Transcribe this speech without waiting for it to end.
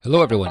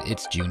Hello everyone,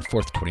 it's June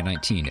 4th,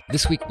 2019.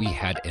 This week we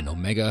had an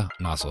Omega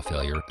nozzle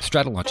failure,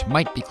 Stratolaunch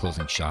might be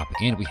closing shop,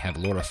 and we have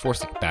Laura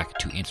Forczyk back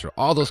to answer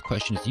all those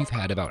questions you've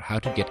had about how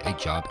to get a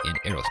job in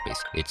aerospace.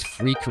 It's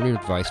free career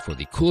advice for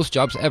the coolest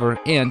jobs ever,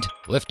 and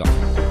liftoff.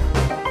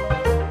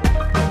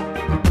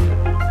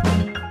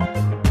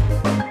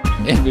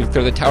 And we've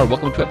cleared the tower.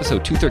 Welcome to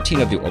episode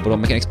 213 of the Orbital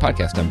Mechanics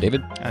Podcast. I'm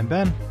David. I'm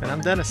Ben. And I'm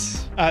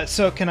Dennis.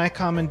 So can I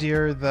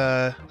commandeer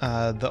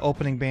the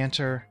opening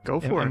banter? Go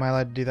for it. Am I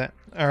allowed to do that?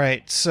 All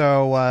right.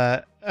 So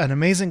an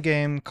amazing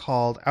game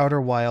called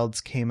Outer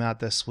Wilds came out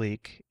this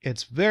week.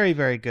 It's very,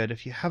 very good.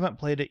 If you haven't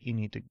played it, you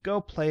need to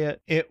go play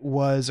it. It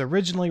was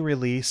originally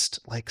released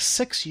like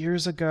 6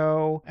 years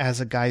ago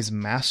as a guy's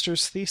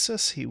master's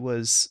thesis. He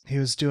was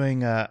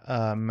doing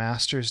a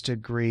master's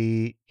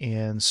degree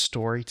in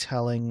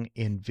storytelling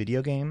in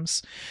video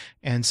games.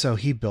 And so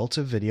he built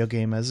a video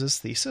game as his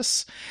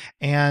thesis.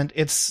 And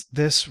it's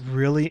this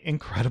really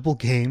incredible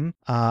game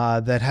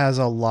that has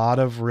a lot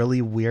of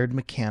really weird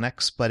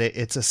mechanics, but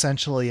it's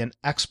essentially an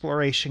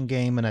exploration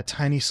game in a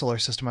tiny solar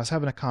system. I was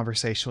having a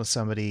conversation with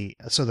somebody.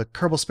 So the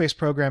Kerbal Space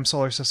Program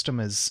solar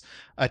system is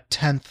a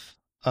tenth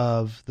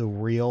of the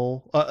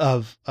real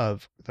of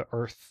the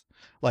Earth.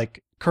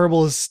 Like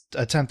Kerbal is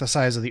a tenth the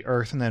size of the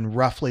Earth, and then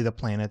roughly the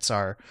planets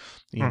are,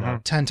 you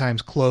know, 10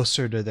 times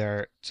closer to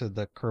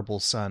the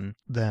Kerbal sun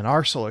than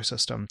our solar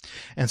system.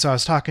 And so I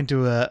was talking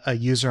to a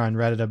user on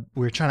Reddit.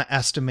 We were trying to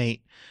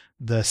estimate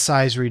the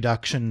size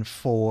reduction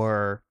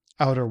for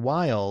Outer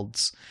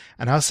Wilds,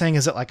 and I was saying,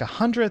 is it like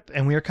 100th?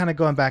 And we were kind of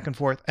going back and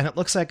forth, and it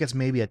looks like it's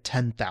maybe a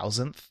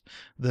 10,000th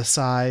the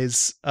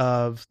size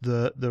of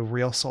the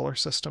real solar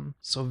system.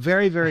 So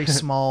very, very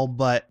small,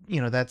 but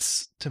you know,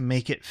 that's to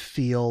make it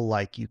feel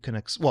like you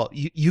can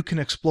you can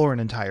explore an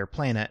entire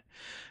planet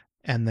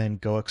and then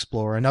go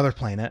explore another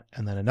planet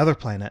and then another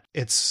planet.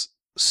 It's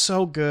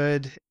so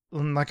good.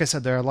 And like I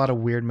said, there are a lot of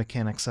weird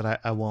mechanics that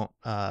I won't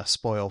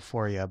spoil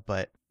for you,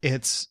 but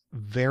it's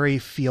very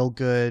feel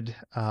good.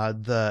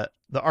 The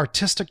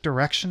artistic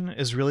direction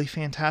is really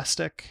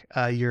fantastic.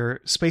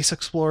 You're space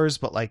explorers,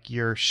 but like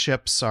your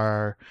ships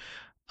are,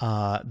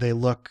 they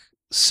look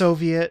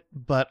Soviet,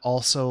 but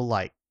also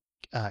like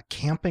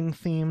camping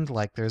themed.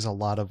 Like there's a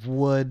lot of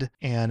wood,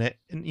 and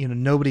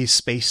nobody's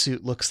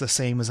spacesuit looks the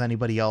same as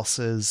anybody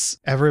else's.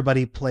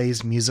 Everybody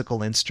plays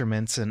musical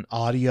instruments, and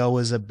audio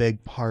is a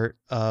big part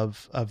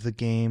of the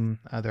game.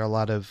 There are a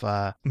lot of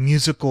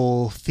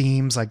musical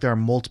themes. Like there are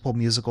multiple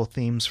musical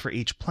themes for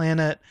each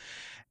planet.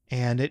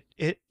 And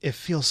it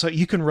feels so,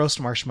 you can roast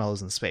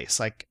marshmallows in space.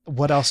 Like,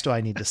 what else do I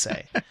need to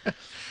say?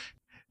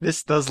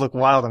 This does look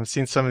wild. I'm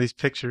seeing some of these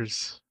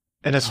pictures.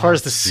 And as far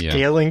as the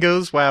scaling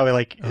goes, wow,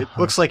 it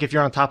looks like if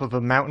you're on top of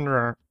a mountain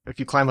or if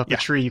you climb up a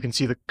tree, you can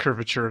see the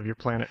curvature of your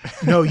planet.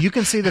 No, you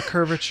can see the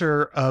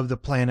curvature of the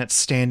planet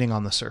standing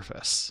on the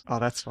surface. Oh,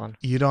 that's fun.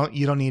 You don't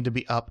need to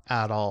be up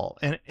at all.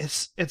 And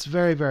it's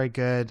very, very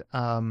good.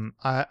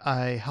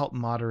 I help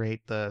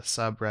moderate the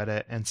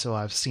subreddit, and so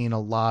I've seen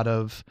a lot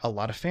of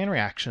fan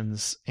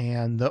reactions,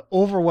 and the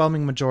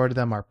overwhelming majority of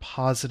them are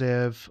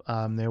positive.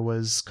 There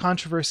was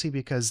controversy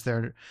because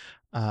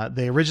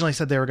they originally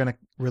said they were going to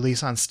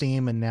release on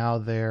Steam, and now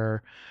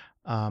they're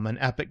an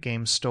Epic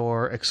Games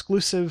Store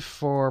exclusive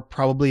for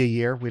probably a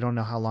year. We don't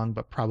know how long,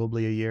 but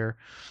probably a year.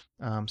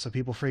 So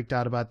people freaked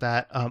out about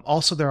that.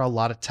 Also, there are a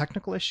lot of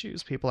technical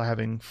issues. People are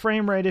having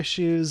frame rate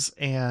issues,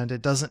 and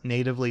it doesn't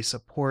natively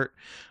support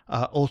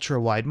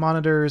ultra-wide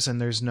monitors,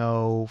 and there's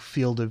no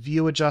field of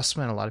view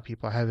adjustment. A lot of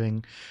people are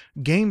having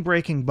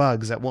game-breaking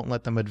bugs that won't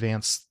let them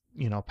advance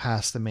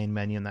past the main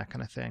menu and that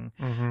kind of thing,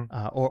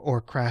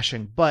 or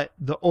crashing. But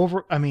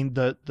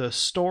the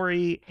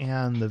story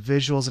and the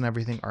visuals and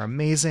everything are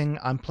amazing.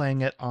 I'm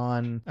playing it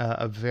on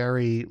a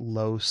very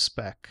low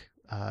spec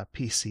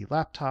PC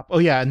laptop. Oh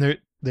yeah, and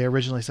they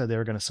originally said they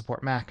were going to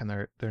support Mac, and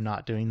they're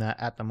not doing that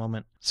at the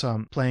moment. So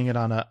I'm playing it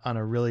on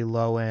a really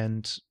low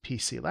end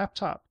PC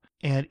laptop.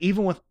 And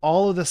even with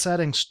all of the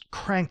settings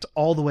cranked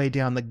all the way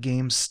down, the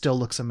game still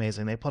looks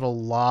amazing. They put a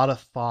lot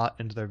of thought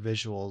into their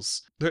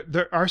visuals.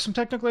 There are some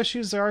technical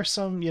issues. There are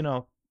some,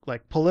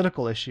 like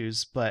political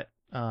issues, but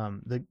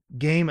the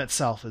game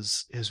itself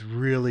is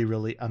really,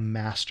 really a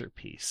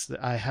masterpiece.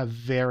 I have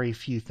very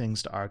few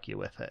things to argue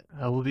with it.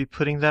 I will be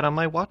putting that on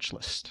my watch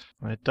list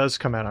when it does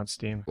come out on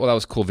Steam. Well, that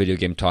was cool video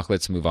game talk.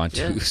 Let's move on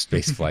to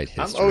spaceflight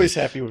history. I'm always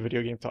happy with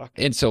video game talk.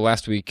 And so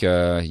last week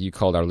you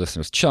called our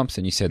listeners chumps,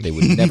 and you said they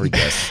would never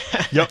guess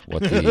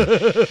what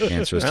the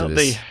answer is to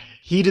this. They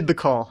heeded the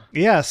call.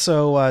 Yeah,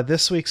 so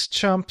this week's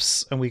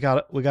chumps, and we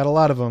got a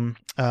lot of them.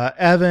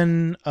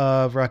 Evan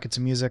of Rockets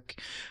of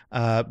Music,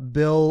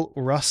 Bill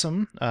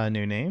Russum,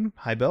 new name.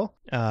 Hi, Bill.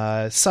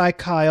 Cy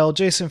Kyle,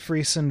 Jason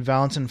Friesen,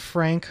 Valentin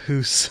Frank,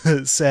 who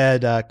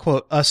said,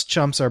 quote, "Us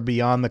chumps are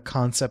beyond the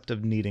concept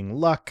of needing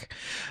luck."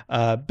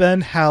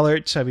 Ben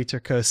Hallert, Chevy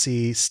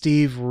Turcosi,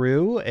 Steve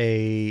Rue,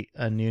 a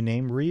new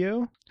name,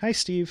 Ryu. Hi,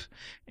 Steve.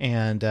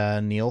 And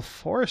Neil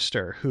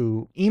Forrester,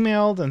 who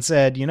emailed and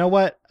said, you know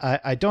what?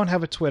 I don't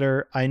have a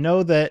Twitter. I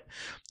know that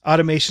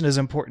automation is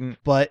important,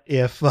 but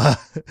if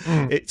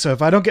so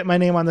if I don't get my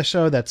name on the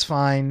show, that's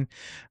fine.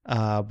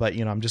 But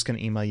I'm just going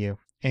to email you.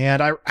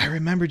 And I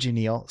remembered you,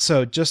 Neil.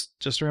 So just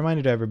a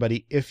reminder to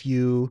everybody, if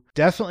you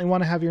definitely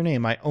want to have your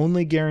name, I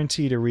only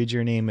guarantee to read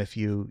your name if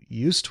you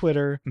use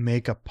Twitter,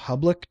 make a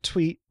public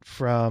tweet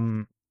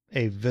from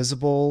a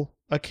visible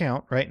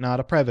account, right? Not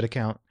a private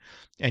account,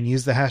 and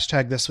use the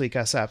hashtag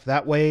ThisWeekSF.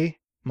 That way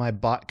my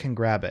bot can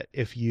grab it.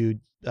 If you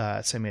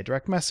send me a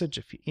direct message,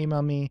 if you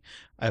email me,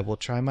 I will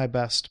try my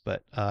best,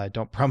 but I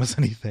don't promise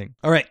anything.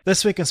 All right,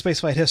 this week in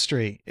spaceflight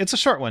history. It's a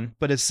short one,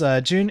 but it's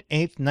June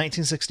 8th,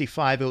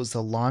 1965. It was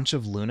the launch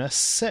of Luna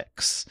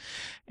 6.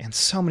 And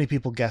so many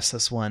people guessed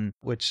this one,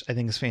 which I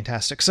think is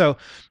fantastic. So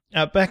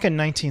back in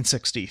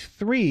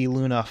 1963,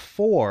 Luna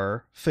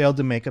 4 failed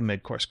to make a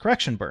mid-course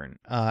correction burn.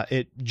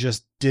 It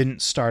just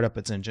didn't start up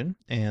its engine,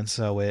 and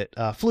so it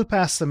flew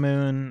past the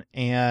moon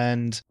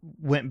and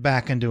went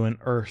back into an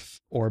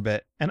Earth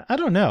orbit. And I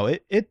don't know,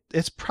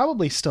 it's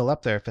probably still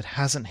up there if it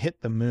hasn't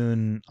hit the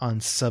moon on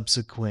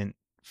subsequent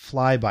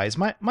flybys.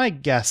 My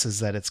guess is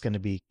that it's going to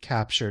be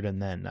captured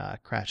and then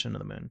crash into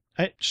the moon.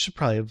 I should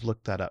probably have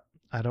looked that up.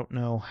 I don't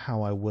know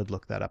how I would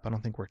look that up. I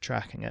don't think we're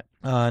tracking it.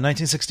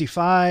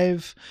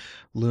 1965,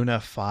 Luna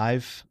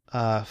 5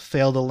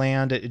 failed to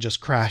land. It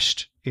just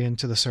crashed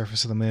into the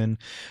surface of the moon.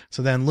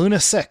 So then Luna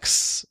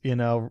 6,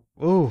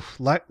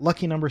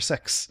 lucky number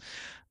 6.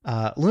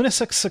 Luna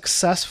 6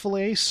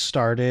 successfully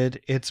started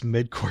its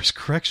mid-course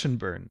correction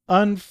burn.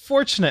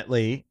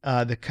 Unfortunately,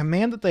 the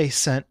command that they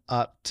sent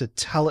up to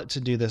tell it to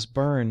do this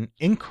burn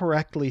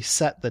incorrectly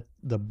set the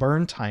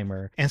burn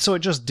timer, and so it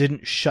just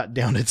didn't shut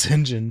down its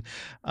engine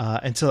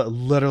until it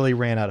literally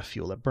ran out of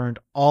fuel. It burned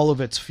all of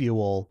its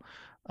fuel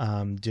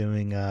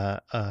doing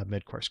a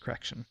mid-course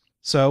correction.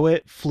 So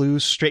it flew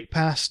straight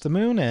past the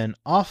moon and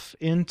off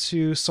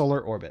into solar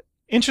orbit.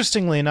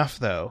 Interestingly enough,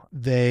 though,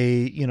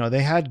 they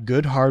had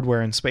good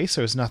hardware in space.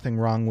 There was nothing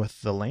wrong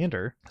with the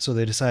lander. So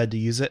they decided to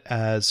use it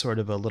as sort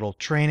of a little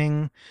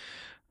training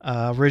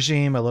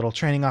regime, a little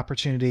training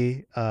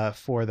opportunity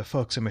for the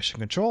folks in mission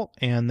control.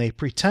 And they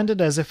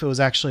pretended as if it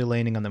was actually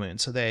landing on the moon.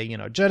 So they,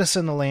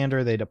 jettisoned the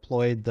lander, they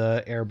deployed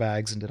the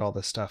airbags and did all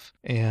this stuff.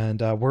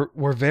 And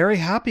we're very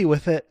happy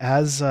with it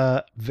as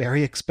a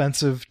very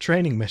expensive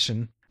training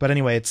mission. But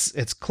anyway,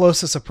 its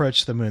closest approach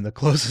to the moon, the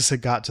closest it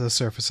got to the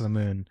surface of the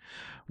moon,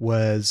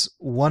 was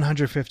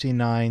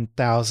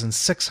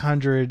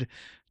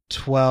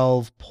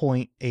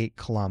 159,612.8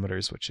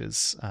 kilometers, which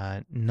is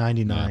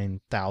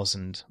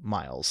 99,000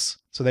 miles.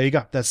 So there you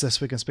go. That's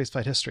this week in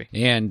spaceflight history.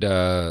 And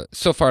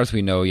so far as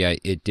we know,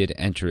 it did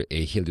enter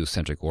a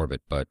heliocentric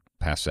orbit, but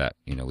past that,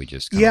 we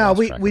just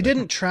we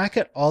didn't track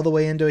it all the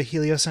way into a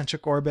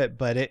heliocentric orbit,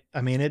 but it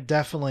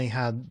definitely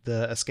had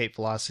the escape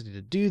velocity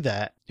to do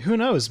that. Who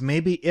knows?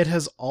 Maybe it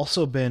has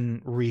also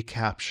been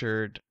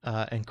recaptured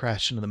and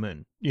crashed into the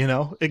moon.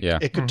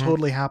 It could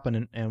totally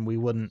happen, and we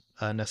wouldn't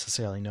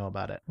necessarily know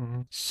about it.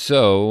 Mm-hmm.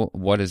 So,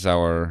 what is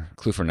our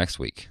clue for next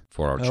week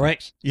for our chumps? All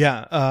right,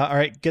 yeah, all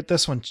right, get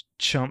this one,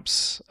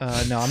 chumps.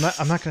 No, I'm not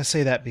going to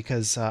say that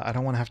because I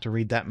don't want to have to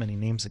read that many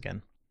names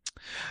again.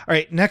 All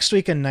right, next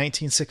week in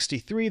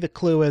 1963, the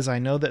clue is, I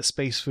know that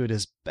space food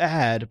is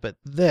bad, but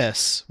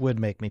this would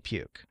make me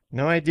puke.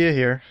 No idea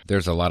here.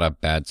 There's a lot of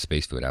bad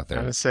space food out there.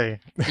 I would say.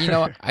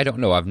 I don't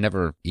know. I've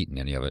never eaten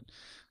any of it.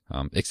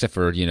 Except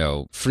for,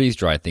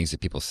 freeze-dried things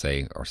that people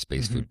say are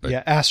space food. But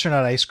yeah,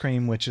 astronaut ice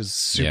cream, which is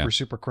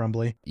super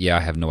crumbly. Yeah,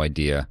 I have no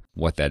idea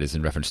what that is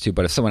in reference to.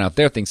 But if someone out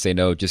there thinks they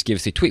know, just give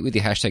us a tweet with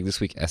the hashtag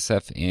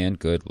ThisWeekSF, and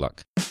good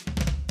luck.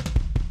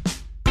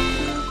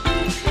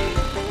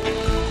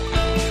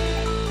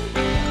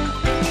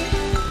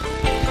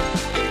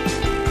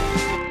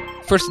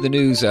 First of the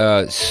news,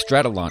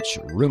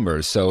 Stratolaunch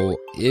rumors. So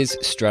is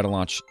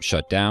Stratolaunch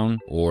shut down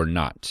or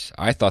not?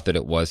 I thought that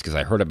it was because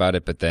I heard about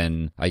it, but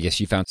then I guess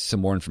you found some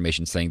more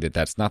information saying that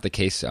that's not the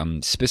case.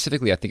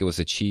 Specifically, I think it was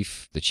the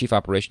chief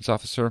operations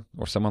officer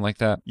or someone like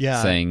that,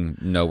 saying,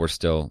 no, we're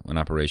still in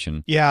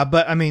operation. Yeah,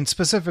 but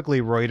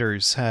specifically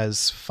Reuters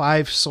has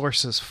 5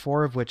 sources,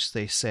 4 of which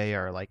they say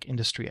are like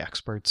industry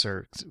experts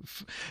or,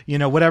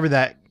 whatever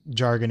that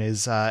jargon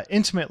is,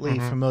 intimately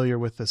familiar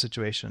with the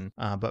situation,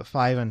 but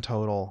 5 in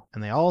total,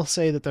 and they all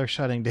say that they're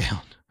shutting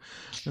down.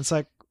 It's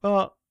like,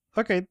 well,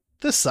 okay,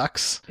 this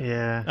sucks.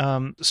 Yeah.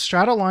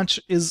 Stratolaunch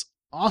is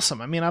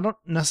awesome. I don't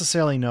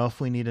necessarily know if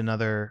we need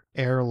another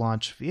air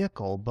launch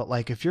vehicle, but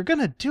if you're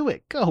gonna do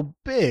it, go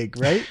big,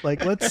 right?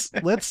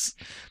 Let's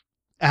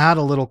add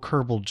a little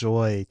Kerbal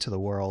joy to the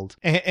world.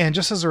 And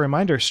just as a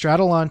reminder,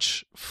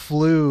 Stratolaunch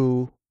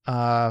flew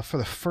for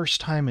the first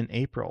time in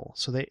April.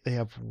 So they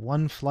have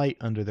one flight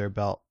under their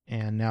belt,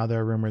 and now there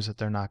are rumors that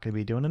they're not going to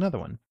be doing another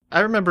one.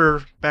 I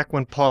remember back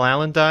when Paul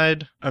Allen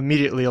died,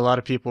 immediately a lot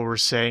of people were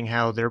saying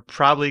how they're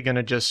probably going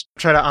to just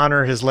try to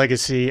honor his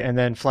legacy and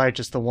then fly it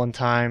just the one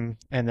time.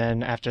 And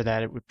then after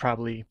that,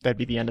 that'd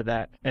be the end of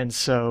that. And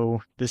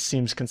so this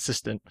seems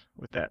consistent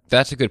with that.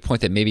 That's a good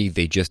point, that maybe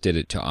they just did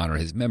it to honor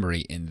his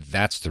memory, and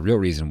that's the real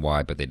reason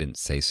why, but they didn't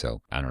say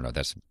so. I don't know.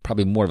 That's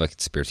probably more of a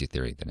conspiracy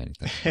theory than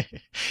anything.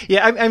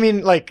 Yeah,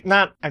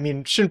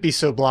 shouldn't be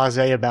so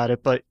blasé about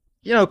it, but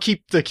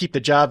keep the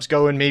jobs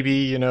going,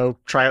 maybe,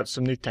 try out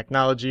some new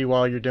technology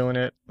while you're doing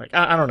it. Like,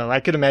 I don't know. I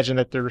could imagine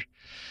that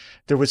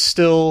there was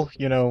still,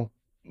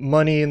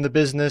 money in the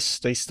business.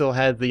 They still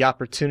had the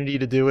opportunity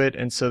to do it.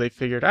 And so they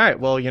figured, all right,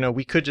 well,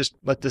 we could just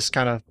let this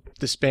kind of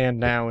disband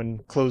now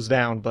and close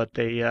down, but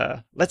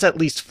let's at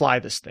least fly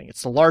this thing.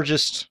 It's the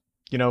largest,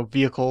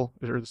 vehicle,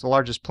 or it's the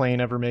largest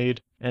plane ever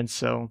made. And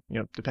so,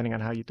 depending on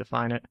how you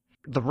define it.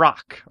 The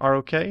Rock,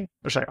 R-O-K,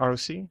 or sorry,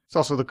 R-O-C. It's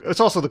also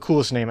the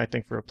coolest name, I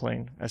think, for a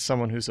plane, as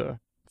someone who's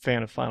a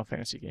fan of Final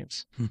Fantasy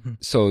games.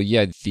 So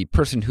yeah, the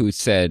person who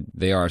said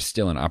they are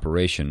still in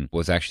operation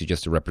was actually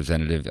just a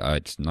representative.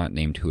 It's not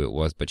named who it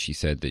was, but she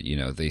said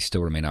that, they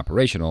still remain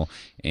operational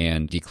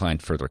and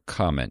declined further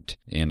comment.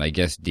 And I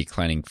guess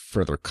declining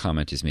further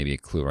comment is maybe a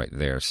clue right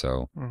there.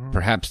 So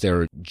perhaps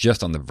they're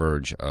just on the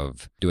verge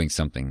of doing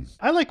something.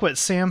 I like what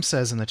Sam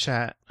says in the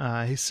chat.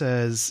 He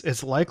says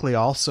it's likely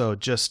also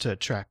just to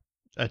attract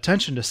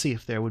attention to see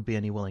if there would be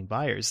any willing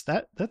buyers.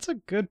 That's a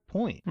good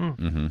point.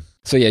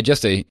 So yeah,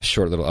 just a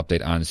short little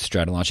update on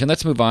Stratolaunch. And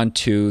let's move on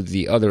to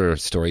the other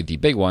story, the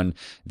big one,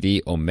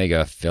 the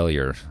Omega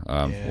failure.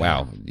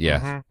 Wow.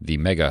 Yeah, the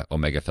Mega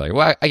Omega failure.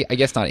 Well, I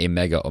guess not a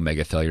Mega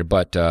Omega failure,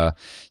 but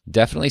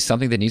definitely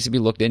something that needs to be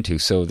looked into.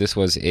 So this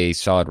was a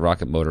solid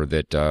rocket motor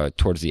that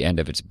towards the end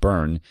of its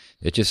burn,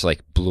 it just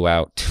blew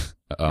out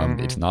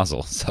its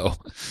nozzle. So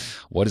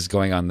what is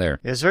going on there?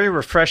 It's very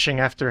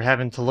refreshing after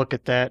having to look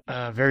at that.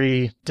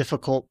 Very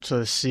difficult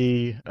to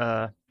see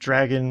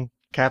Dragon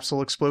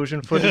capsule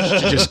explosion footage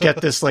to just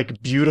get this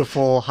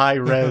beautiful high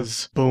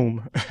res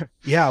boom.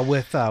 Yeah,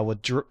 with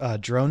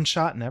drone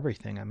shot and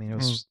everything. I mean, it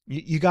was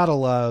you gotta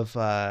love.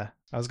 I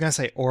was gonna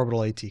say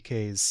Orbital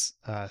ATK's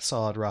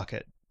solid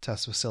rocket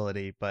test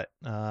facility, but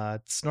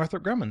it's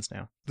Northrop Grumman's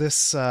now.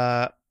 This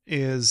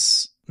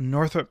is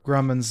Northrop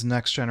Grumman's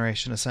next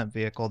generation ascent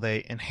vehicle.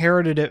 They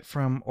inherited it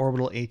from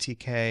Orbital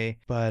ATK,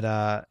 but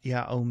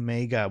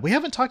Omega. We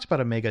haven't talked about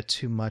Omega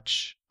too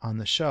much on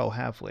the show,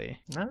 have we?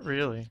 Not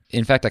really.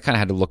 In fact, I kind of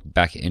had to look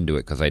back into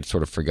it because I'd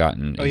sort of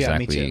forgotten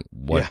exactly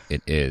what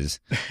it is.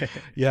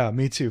 Yeah,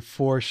 me too,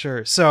 for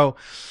sure. So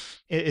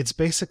it's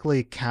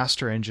basically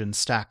caster engines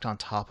stacked on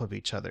top of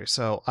each other.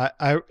 So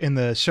I in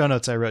the show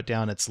notes I wrote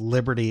down it's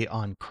Liberty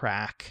on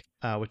crack.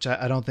 Which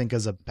I don't think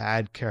is a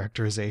bad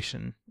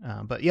characterization.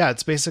 But yeah,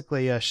 it's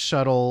basically a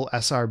shuttle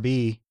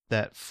SRB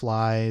that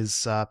flies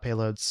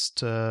payloads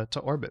to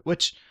orbit,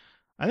 which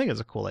I think is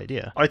a cool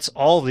idea. It's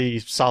all the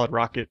solid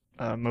rocket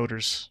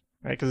motors,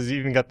 right? Because it's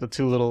even got the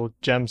two little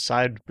GEM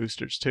side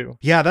boosters too.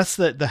 Yeah, that's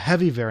the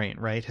heavy variant,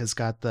 right? Has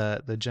got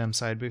the GEM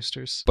side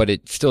boosters. But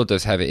it still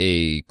does have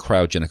a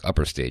cryogenic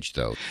upper stage,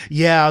 though.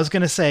 Yeah, I was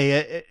going to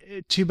say,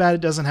 too bad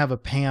it doesn't have a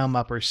PAM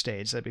upper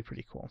stage. That'd be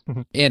pretty cool.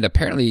 And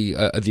apparently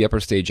the upper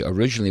stage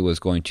originally was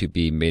going to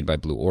be made by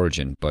Blue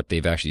Origin, but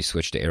they've actually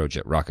switched to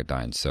Aerojet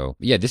Rocketdyne. So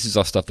yeah, this is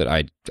all stuff that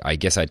I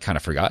guess I'd kind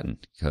of forgotten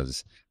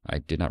because I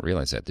did not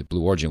realize that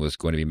Blue Origin was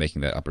going to be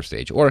making that upper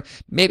stage. Or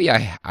maybe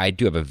I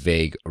do have a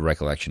vague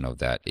recollection of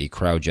that, a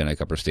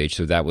cryogenic upper stage.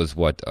 So that was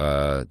what,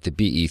 the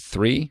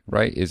BE-3,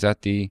 right? Is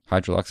that the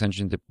Hydrolox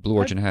engine that Blue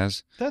Origin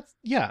has?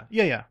 Yeah.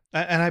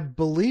 And I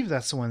believe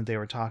that's the one they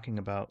were talking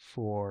about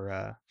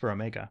for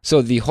Omega.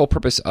 So the whole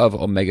purpose of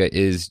Omega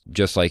is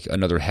just like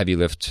another heavy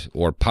lift,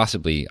 or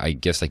possibly, I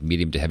guess,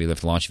 medium to heavy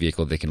lift launch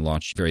vehicle that can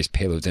launch various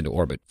payloads into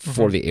orbit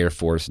for the Air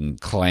Force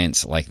and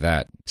clients like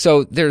that.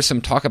 So there's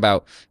some talk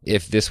about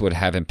if this would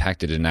have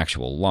impacted an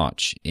actual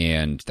launch,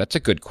 and that's a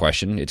good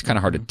question. It's kind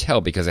of hard to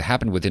tell because it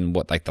happened within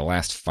the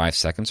last 5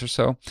 seconds or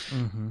so.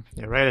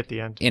 Yeah, right at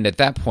the end. And at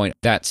that point,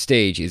 that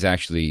stage is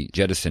actually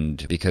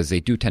jettisoned because they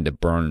do tend to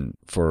burn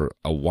for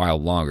a while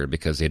longer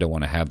because they don't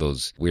want to have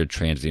those weird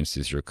transients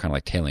that are kind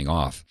of tailing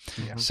off.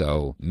 Yeah.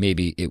 So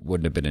maybe it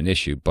wouldn't have been an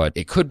issue, but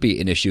it could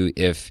be an issue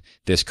if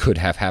this could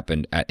have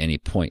happened at any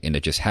point and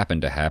it just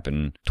happened to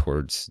happen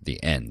towards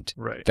the end.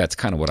 Right. That's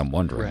kind of what I'm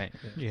wondering. Right.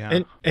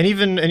 Yeah. And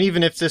even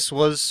if this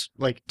was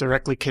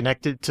directly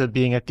connected to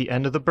being at the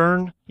end of the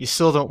burn, you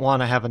still don't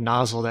want to have a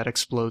nozzle that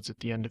explodes at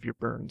the end of your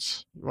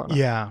burns.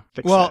 Yeah.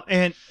 Well,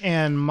 that.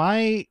 and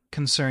my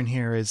concern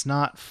here is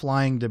not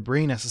flying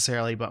debris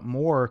necessarily, but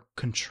more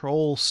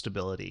control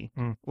stability.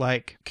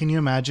 Can you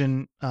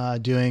imagine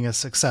doing a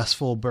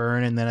successful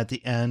burn and then at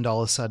the end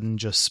all of a sudden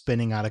just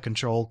spinning out of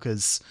control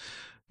because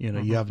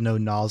you have no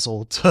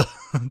nozzle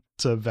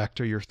to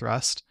vector your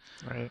thrust?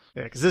 Right.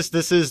 Yeah, because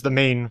this is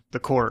the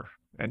core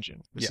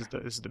engine. This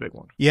is the big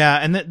one. Yeah,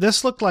 and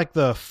this looked like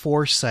the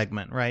 4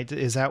 segment, right?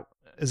 Is that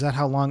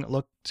how long it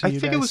looked to you guys?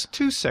 I think it was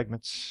 2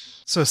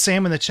 segments. So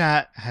Sam in the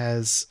chat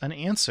has an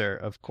answer,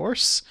 of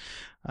course.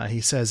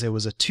 He says it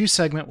was a 2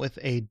 segment with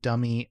a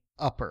dummy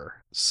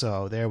upper.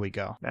 So there we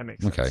go. That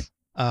makes sense. Okay.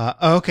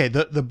 Okay,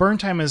 the burn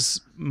time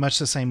is much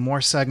the same.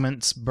 More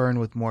segments burn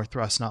with more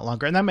thrust, not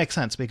longer. And that makes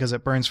sense because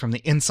it burns from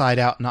the inside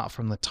out, not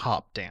from the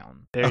top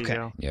down. There okay. you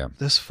go. Yeah.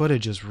 This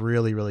footage is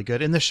really, really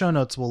good. In the show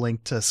notes, we'll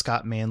link to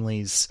Scott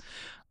Manley's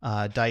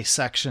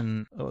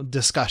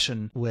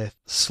discussion with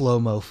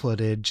slow-mo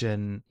footage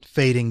and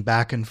fading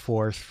back and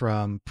forth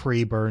from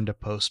pre-burn to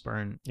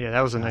post-burn. Yeah,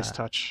 that was a nice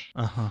touch.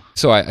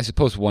 So I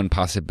suppose one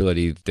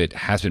possibility that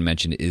has been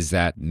mentioned is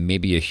that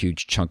maybe a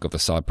huge chunk of the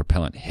solid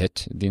propellant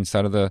hit the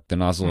inside of the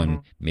nozzle,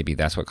 and maybe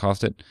that's what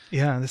caused it.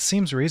 Yeah, this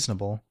seems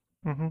reasonable.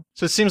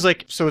 So it seems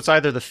like it's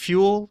either the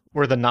fuel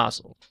or the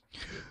nozzle,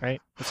 right?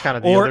 It's kind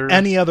of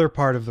any other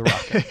part of the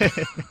rocket.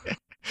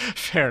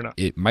 Fair enough.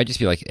 It might just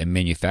be like a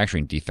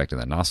manufacturing defect in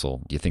the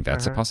nozzle. Do you think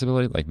that's a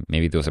possibility? Like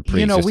maybe there was a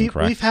pre-existing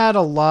crack? We've had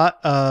a lot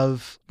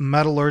of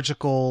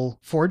metallurgical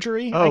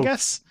forgery, I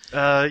guess.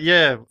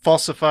 Yeah,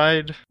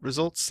 falsified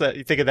results. That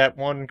you think of that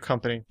one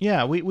company.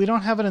 Yeah, we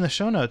don't have it in the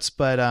show notes,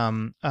 but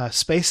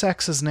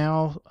SpaceX is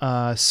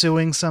now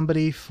suing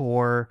somebody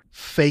for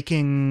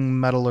faking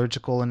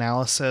metallurgical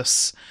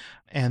analysis.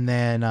 And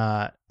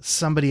then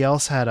somebody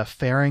else had a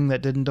fairing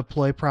that didn't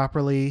deploy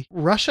properly.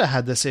 Russia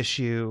had this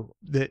issue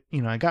that,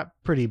 it got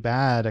pretty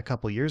bad a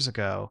couple years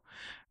ago.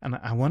 And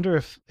I wonder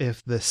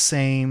if the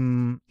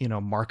same,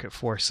 market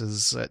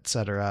forces, et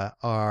cetera,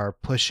 are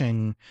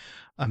pushing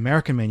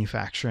American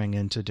manufacturing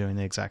into doing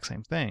the exact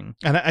same thing.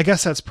 And I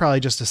guess that's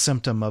probably just a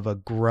symptom of a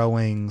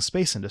growing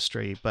space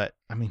industry. But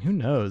I mean, who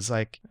knows?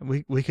 Like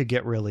we could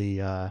get really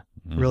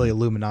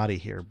Illuminati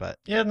here. But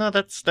yeah, no,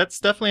 that's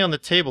definitely on the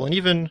table.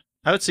 And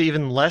I would say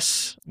even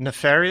less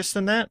nefarious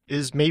than that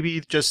is maybe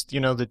just,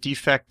 the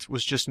defect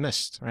was just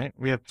missed, right?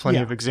 We have plenty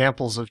of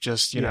examples of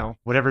just,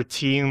 whatever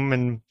team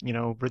and,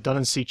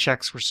 redundancy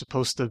checks were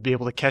supposed to be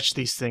able to catch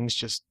these things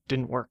just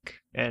didn't work.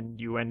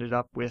 And you ended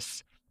up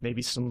with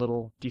maybe some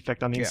little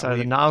defect on the inside of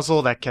the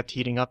nozzle that kept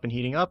heating up,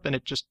 and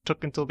it just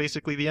took until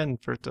basically the end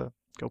for it to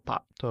go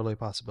pop. Totally a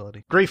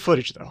possibility. Great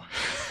footage, though.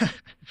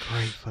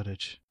 Great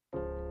footage.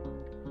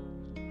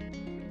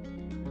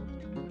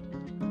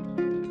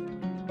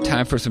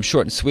 Time for some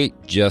short and sweet,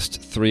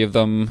 just 3 of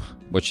them,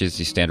 which is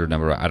the standard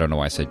number. I don't know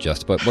why I said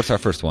just, but what's our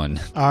first one?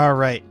 All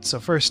right.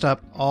 So first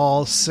up,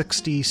 all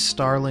 60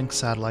 Starlink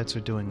satellites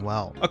are doing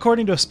well.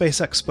 According to a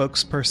SpaceX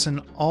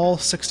spokesperson, all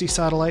 60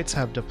 satellites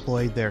have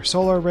deployed their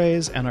solar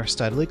arrays and are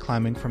steadily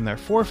climbing from their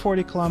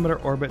 440-kilometer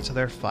orbit to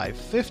their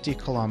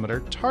 550-kilometer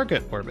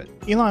target orbit.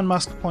 Elon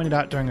Musk pointed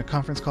out during a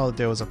conference call that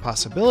there was a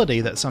possibility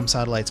that some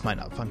satellites might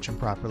not function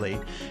properly,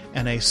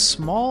 and a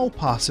small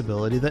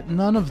possibility that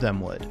none of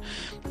them would.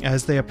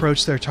 As they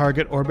approach their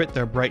target orbit,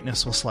 their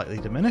brightness will slightly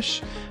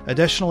diminish.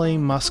 Additionally,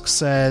 Musk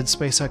said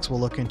SpaceX will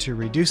look into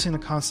reducing the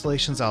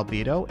constellation's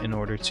albedo in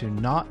order to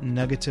not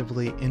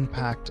negatively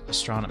impact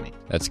astronomy.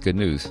 That's good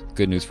news.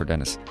 Good news for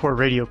Dennis. Poor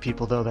radio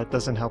people, though, that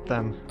doesn't help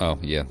them. Oh,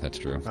 yeah, that's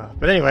true.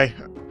 But anyway,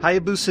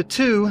 Hayabusa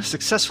 2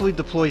 successfully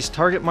deploys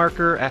target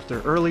marker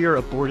after earlier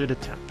aborted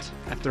attempt.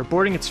 After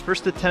aborting its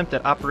first attempt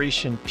at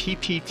Operation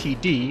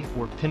PPTD,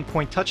 or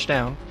Pinpoint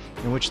Touchdown,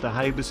 in which the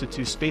Hayabusa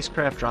 2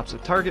 spacecraft drops a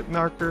target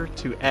marker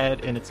to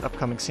add in its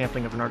upcoming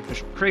sampling of an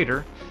artificial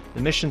crater,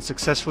 the mission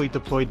successfully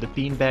deployed the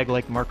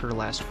beanbag-like marker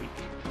last week.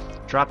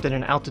 Dropped at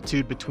an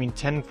altitude between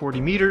 10 and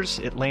 40 meters,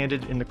 it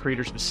landed in the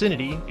crater's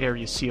vicinity,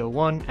 area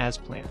CO1, as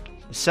planned.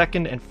 The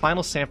second and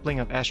final sampling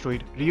of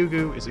asteroid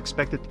Ryugu is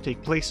expected to take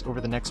place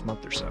over the next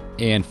month or so.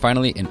 And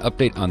finally, an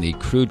update on the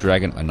Crew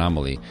Dragon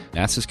anomaly.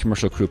 NASA's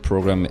Commercial Crew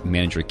Program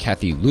Manager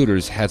Kathy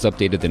Luters has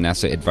updated the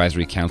NASA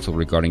Advisory Council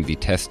regarding the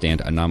test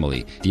stand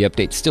anomaly. The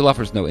update still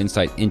offers no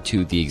insight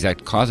into the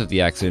exact cause of the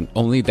accident,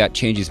 only that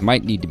changes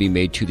might need to be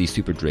made to the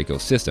Super Draco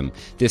system.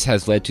 This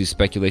has led to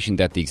speculation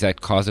that the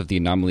exact cause of the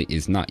anomaly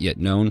is not yet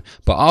known,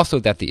 but also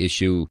that the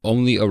issue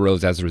only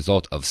arose as a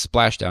result of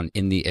splashdown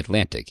in the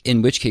Atlantic,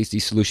 in which case the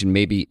solution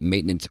may be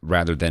maintenance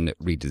rather than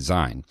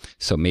redesign.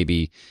 So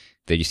maybe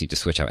they just need to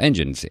switch out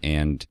engines,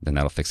 and then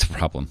that'll fix the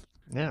problem.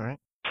 Yeah, right.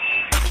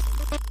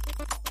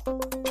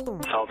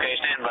 Okay,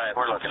 stand by.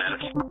 We're looking at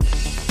it.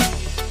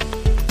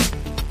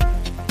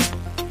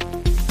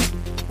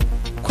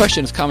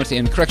 Questions, comments,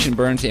 and correction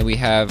burns, and we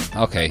have,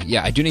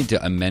 I do need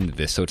to amend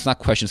this. So it's not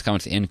questions,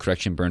 comments, and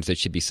correction burns. It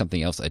should be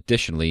something else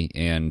additionally,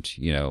 and,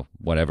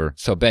 whatever.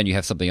 So, Ben, you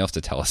have something else to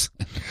tell us,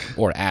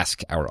 or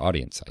ask our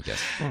audience, I guess.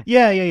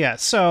 Yeah.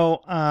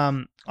 So,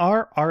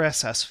 our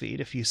RSS feed,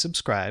 if you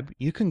subscribe,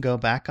 you can go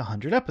back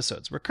 100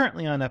 episodes. We're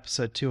currently on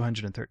episode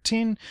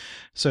 213,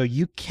 so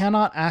you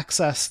cannot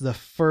access the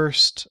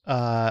first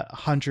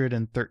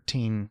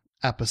 113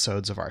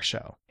 episodes of our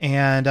show.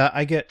 And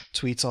I get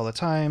tweets all the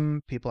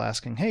time, people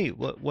asking, hey,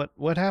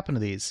 what happened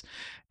to these?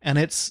 And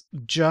it's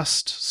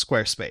just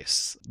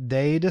Squarespace.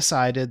 They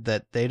decided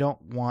that they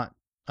don't want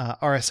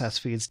RSS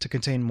feeds to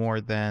contain more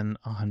than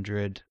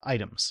 100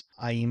 items.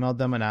 I emailed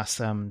them and asked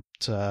them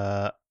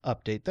to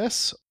update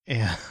this,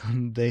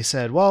 and they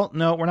said, well,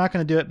 no, we're not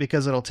going to do it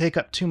because it'll take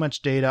up too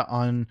much data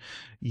on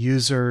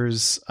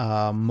users'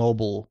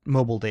 mobile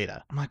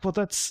data. I'm like, well,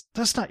 that's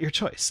not your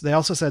choice. They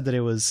also said that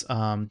it was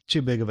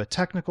too big of a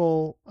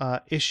technical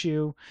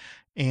issue,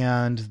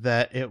 and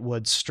that it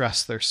would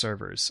stress their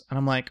servers. And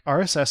I'm like,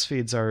 RSS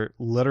feeds are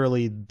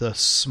literally the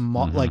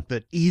like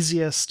the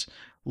easiest,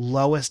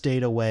 lowest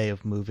data way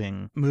of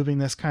moving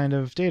this kind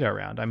of data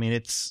around. I mean,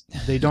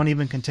 they don't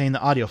even contain the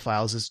audio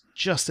files. It's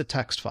just a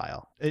text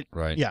file.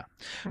 Right. Yeah.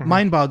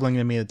 Mind-boggling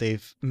to me that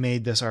they've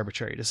made this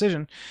arbitrary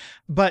decision.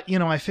 But,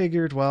 I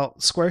figured, well,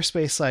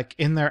 Squarespace, like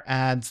in their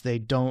ads, they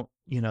don't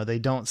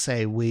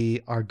say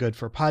we are good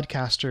for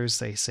podcasters.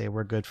 They say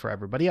we're good for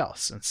everybody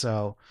else. And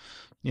so,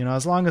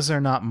 as long as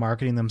they're not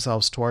marketing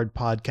themselves toward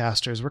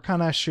podcasters, we're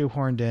kind of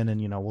shoehorned in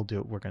and, we'll do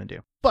what we're going to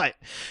do. But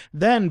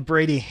then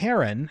Brady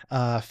Heron,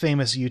 a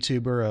famous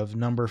YouTuber of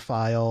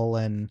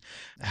Numberphile and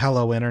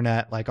Hello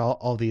Internet, like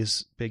all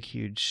these big,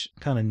 huge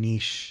kind of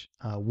niche,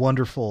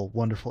 wonderful,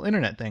 wonderful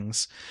internet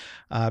things.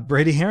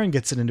 Brady Heron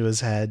gets it into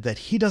his head that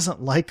he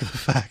doesn't like the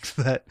fact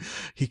that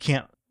he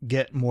can't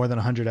get more than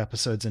 100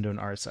 episodes into an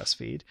RSS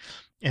feed.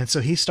 And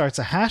so he starts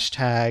a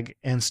hashtag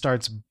and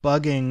starts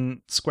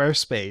bugging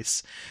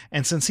Squarespace.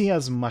 And since he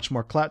has much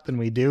more clout than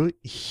we do,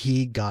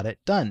 he got it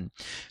done.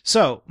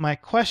 So my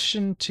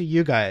question to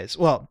you guys,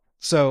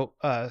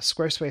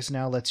 Squarespace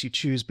now lets you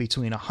choose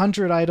between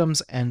 100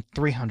 items and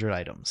 300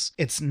 items.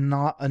 It's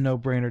not a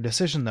no-brainer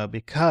decision though,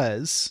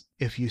 because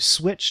if you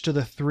switch to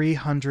the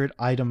 300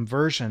 item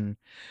version,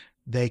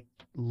 they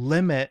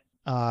limit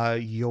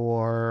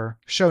your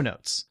show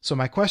notes. So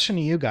my question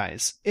to you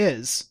guys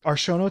is, our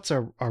show notes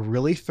are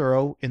really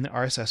thorough in the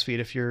RSS feed.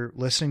 If you're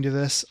listening to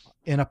this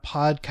in a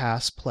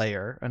podcast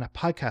player, in a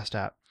podcast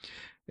app,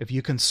 if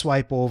you can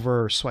swipe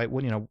over or swipe,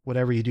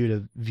 whatever you do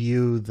to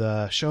view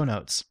the show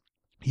notes,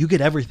 you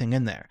get everything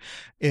in there.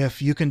 If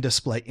you can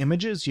display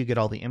images, you get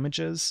all the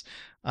images.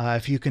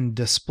 If you can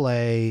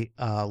display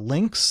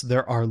links,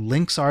 there are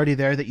links already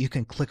there that you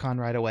can click on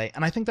right away.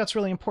 And I think that's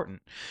really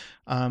important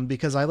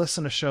because I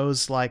listen to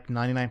shows like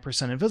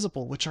 99%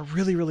 Invisible, which are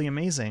really, really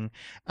amazing.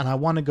 And I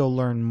want to go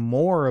learn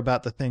more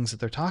about the things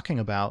that they're talking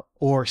about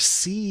or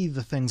see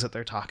the things that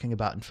they're talking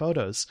about in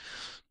photos.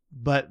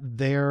 But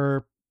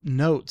their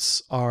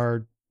notes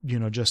are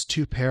just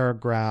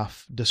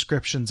 2-paragraph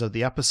descriptions of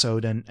the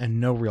episode and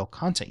no real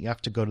content. You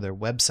have to go to their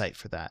website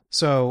for that.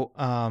 So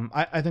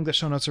I think that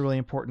show notes are really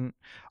important.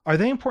 Are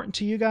they important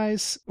to you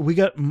guys? We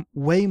get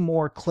way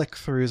more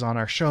click-throughs on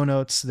our show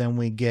notes than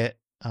we get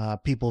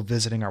people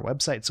visiting our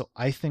website. So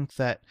I think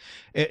that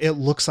it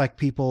looks like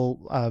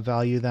people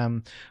value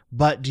them,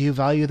 but do you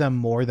value them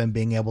more than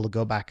being able to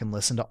go back and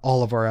listen to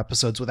all of our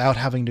episodes without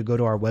having to go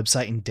to our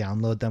website and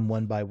download them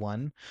one by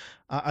one?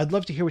 I'd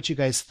love to hear what you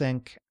guys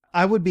think.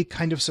 I would be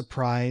kind of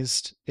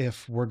surprised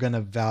if we're going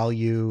to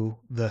value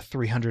the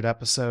 300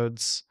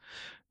 episodes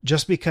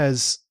just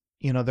because,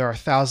 there are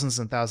thousands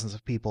and thousands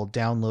of people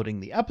downloading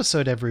the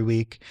episode every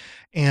week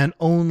and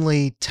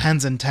only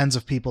tens and tens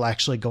of people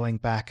actually going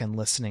back and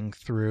listening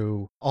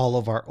through all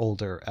of our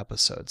older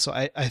episodes. So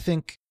I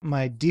think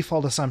my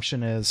default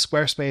assumption is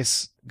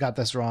Squarespace got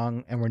this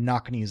wrong and we're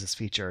not going to use this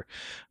feature.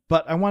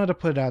 But I wanted to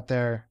put it out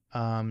there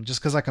just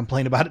because I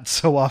complain about it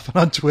so often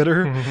on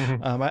Twitter.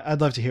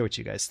 I'd love to hear what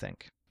you guys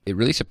think. It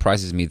really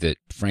surprises me that,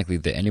 frankly,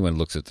 that anyone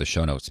looks at the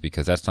show notes,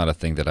 because that's not a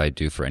thing that I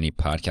do for any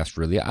podcast,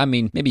 really. I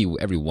mean, maybe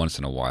every once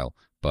in a while,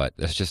 but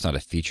that's just not a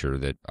feature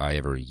that I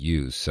ever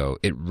use. So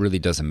it really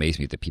does amaze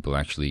me that people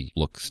actually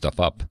look stuff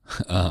up.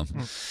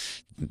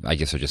 I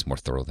guess they're just more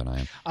thorough than I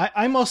am.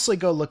 I mostly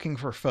go looking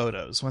for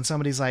photos when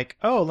somebody's like,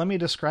 oh, let me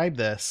describe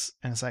this.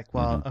 And it's like,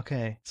 well,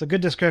 okay, it's a good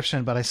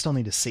description, but I still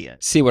need to see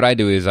it. See, what I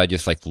do is I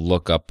just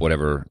look up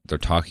whatever they're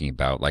talking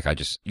about. I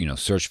just,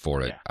 search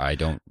for it. Yeah. I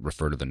don't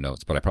refer to the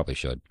notes, but I probably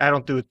should. I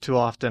don't do it too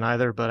often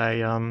either, but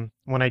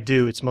when I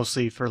do, it's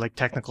mostly for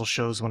technical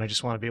shows when I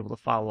just want to be able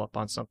to follow up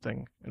on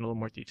something in a little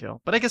more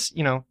detail. But I guess,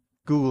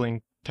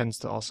 Googling tends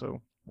to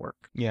also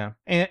work. Yeah.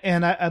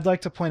 And I'd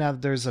like to point out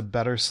that there's a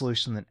better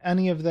solution than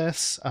any of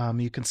this.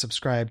 You can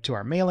subscribe to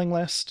our mailing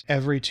list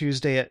every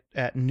Tuesday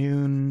at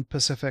noon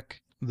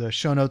Pacific. The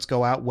show notes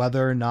go out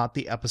whether or not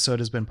the episode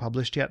has been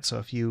published yet. So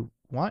if you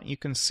want, you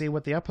can see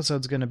what the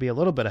episode's going to be a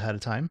little bit ahead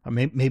of time, or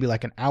maybe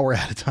like an hour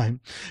ahead of time.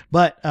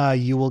 But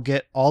you will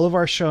get all of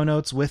our show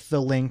notes with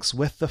the links,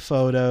 with the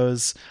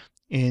photos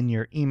in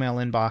your email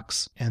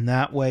inbox. And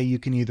that way you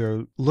can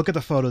either look at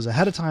the photos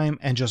ahead of time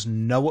and just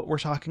know what we're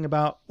talking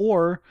about,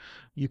 or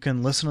you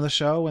can listen to the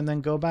show and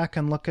then go back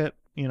and look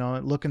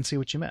and see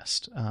what you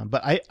missed.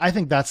 But I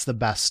think that's the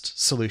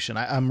best solution.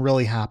 I'm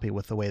really happy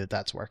with the way that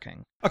that's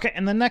working. Okay,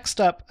 and then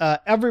next up,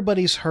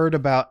 everybody's heard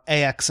about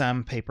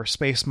AXM paper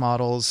space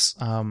models.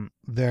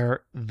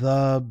 They're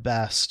the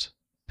best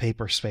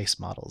paper space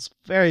models.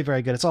 Very,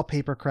 very good. It's all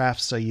papercraft,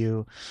 so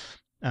you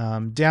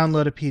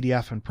download a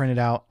PDF and print it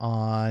out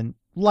on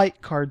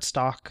light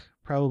cardstock,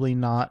 probably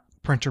not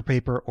printer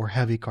paper or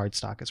heavy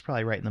cardstock. It's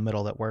probably right in the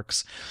middle that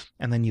works.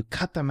 And then you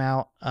cut them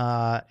out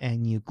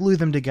and you glue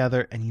them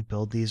together and you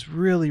build these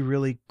really,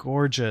 really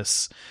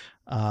gorgeous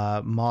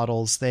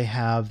models. They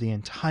have the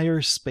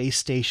entire space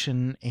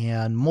station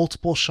and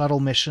multiple shuttle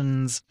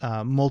missions,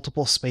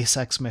 multiple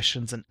SpaceX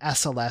missions and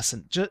SLS.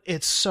 And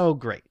it's so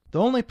great.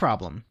 The only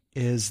problem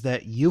is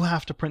that you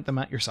have to print them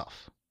out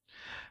yourself.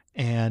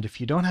 And if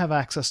you don't have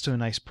access to a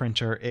nice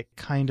printer, it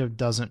kind of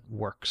doesn't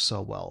work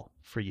so well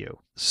for you.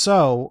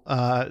 So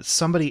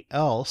somebody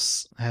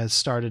else has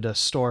started a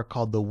store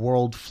called the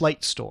World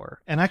Flight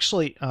Store. And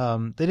actually,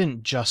 they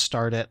didn't just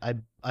start it.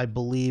 I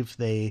believe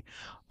they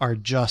are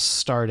just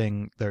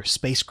starting their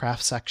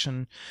spacecraft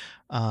section.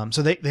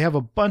 So they have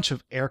a bunch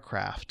of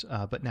aircraft,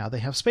 but now they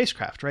have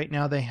spacecraft. Right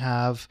now they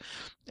have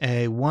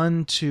a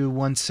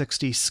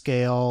 1:160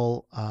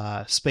 scale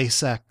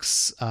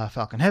SpaceX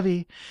Falcon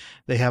Heavy.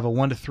 They have a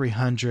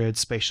 1:300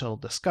 Space Shuttle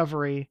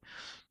Discovery.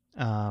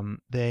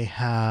 They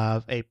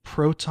have a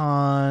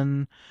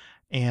Proton,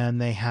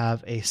 and they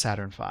have a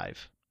Saturn V.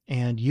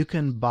 And you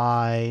can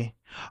buy...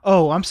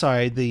 Oh, I'm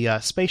sorry. The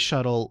Space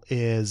Shuttle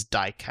is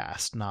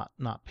die-cast,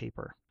 not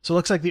paper. So it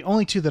looks like the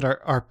only two that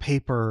are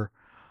paper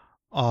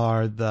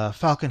are the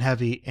Falcon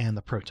Heavy and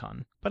the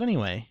Proton. But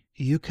anyway,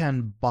 you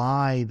can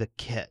buy the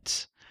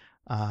kit.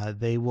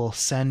 They will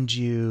send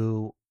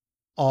you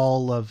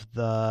all of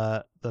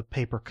the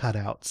paper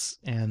cutouts,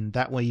 and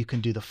that way you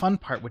can do the fun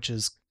part, which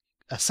is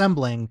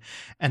assembling,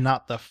 and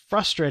not the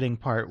frustrating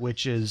part,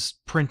 which is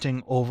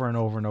printing over and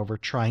over and over,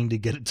 trying to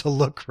get it to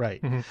look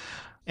right. Mm-hmm.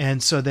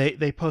 And so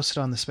they posted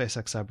on the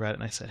SpaceX subreddit,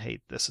 and I said,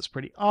 hey, this is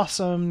pretty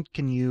awesome.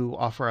 Can you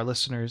offer our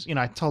listeners,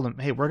 I told them,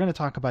 hey, we're going to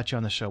talk about you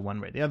on the show one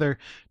way or the other.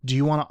 Do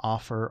you want to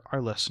offer our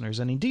listeners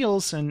any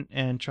deals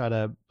and try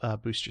to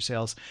boost your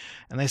sales?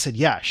 And they said,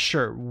 yeah,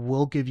 sure.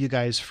 We'll give you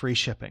guys free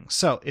shipping.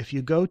 So if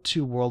you go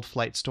to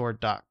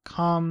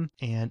worldflightstore.com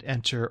and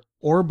enter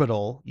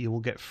Orbital, you will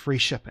get free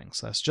shipping.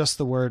 So that's just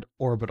the word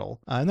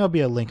Orbital. And there'll be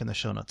a link in the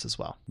show notes as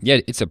well. Yeah,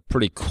 it's a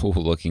pretty cool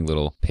looking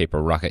little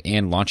paper rocket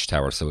and launch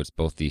tower. So it's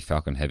both the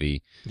Falcon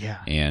Heavy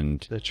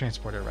and the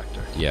Transporter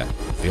Erector. Yeah,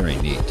 very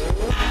neat.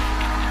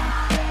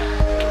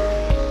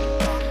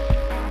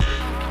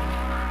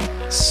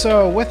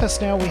 So with us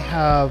now we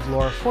have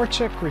Laura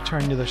Forczyk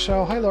returning to the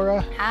show. Hi,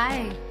 Laura.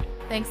 Hi.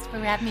 Thanks for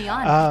having me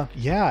on.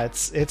 Yeah,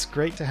 it's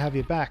great to have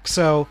you back.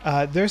 So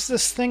there's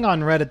this thing on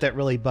Reddit that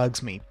really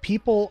bugs me.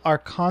 People are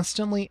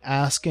constantly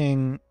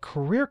asking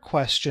career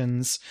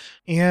questions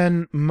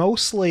in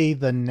mostly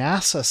the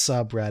NASA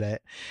subreddit,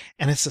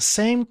 and it's the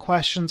same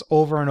questions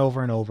over and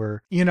over and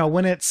over.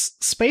 When it's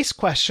space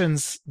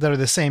questions that are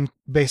the same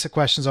basic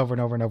questions over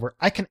and over and over,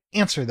 I can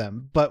answer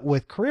them. But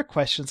with career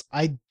questions,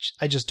 I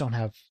just don't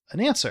have an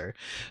answer.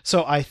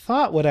 So I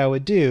thought what I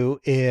would do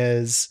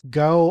is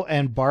go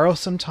and borrow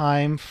some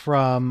time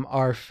from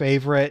our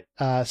favorite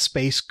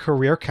space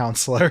career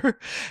counselor,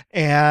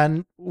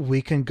 and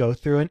we can go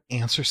through and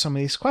answer some of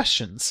these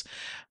questions.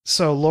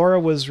 So Laura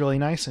was really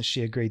nice and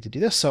she agreed to do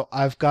this. So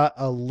I've got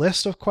a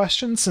list of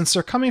questions. Since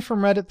they're coming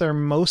from Reddit, they're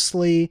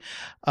mostly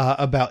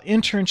about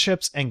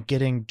internships and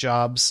getting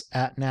jobs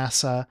at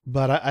NASA.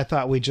 But I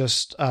thought we'd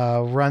just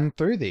run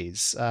through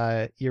these.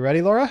 You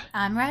ready, Laura?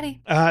 I'm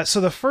ready. So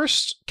the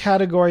first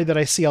category that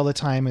I see all the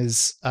time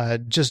is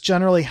just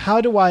generally, how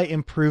do I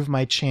improve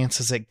my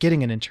chances at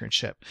getting an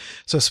internship?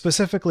 So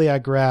specifically, I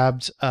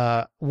grabbed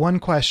one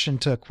question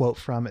to quote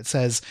from. It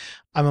says,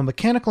 I'm a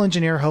mechanical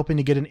engineer hoping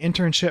to get an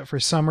internship for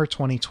summer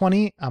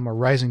 2020. I'm a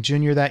rising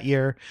junior that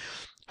year.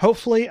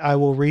 Hopefully, I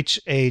will reach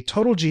a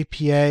total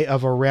GPA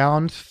of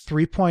around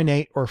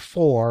 3.8 or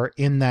 4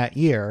 in that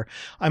year.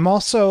 I'm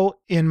also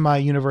in my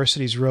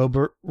university's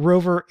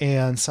rover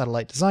and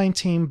satellite design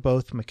team,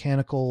 both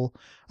mechanical.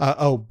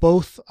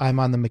 I'm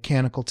on the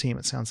mechanical team,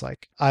 it sounds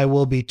like. I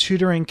will be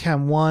tutoring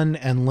Chem 1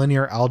 and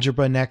linear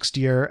algebra next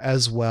year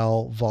as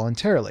well,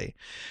 voluntarily.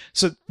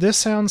 So this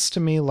sounds to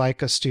me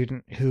like a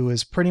student who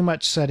is pretty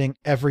much setting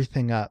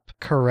everything up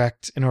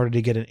correct in order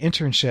to get an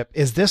internship.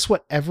 Is this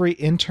what every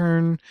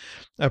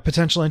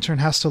potential intern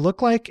has to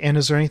look like? And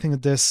is there anything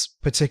that this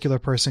particular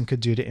person could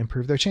do to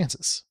improve their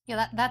chances?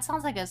 Yeah, that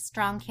sounds like a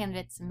strong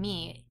candidate to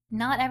me.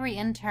 Not every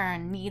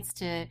intern needs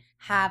to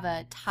have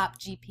a top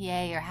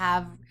GPA or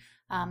have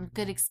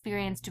good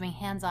experience doing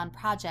hands-on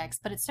projects,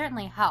 but it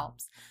certainly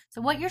helps.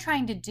 So what you're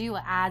trying to do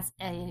as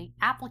an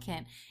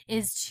applicant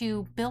is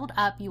to build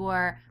up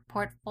your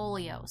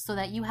portfolio so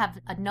that you have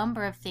a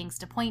number of things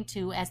to point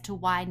to as to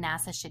why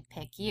NASA should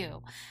pick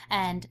you.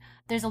 And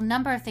there's a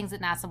number of things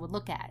that NASA would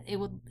look at.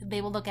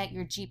 They will look at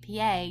your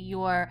GPA,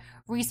 your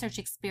research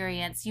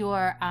experience,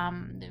 your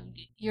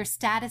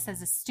status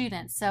as a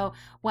student. So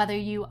whether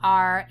you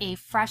are a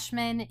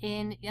freshman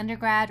in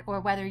undergrad or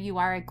whether you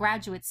are a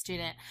graduate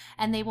student,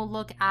 and they will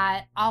look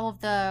at all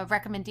of the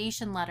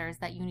recommendation letters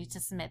that you need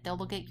to submit. They'll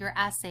look at your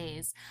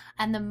essays,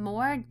 and the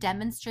more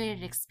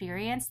demonstrated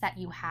experience that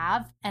you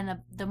have, and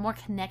the more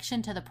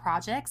connection to the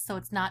project. So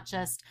it's not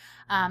just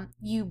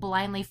you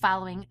blindly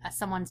following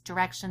someone's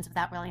directions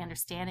without really understanding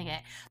understanding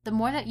it. The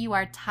more that you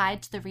are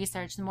tied to the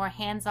research, the more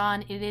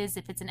hands-on it is,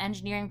 if it's an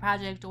engineering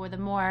project, or the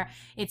more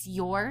it's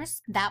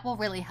yours, that will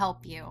really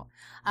help you.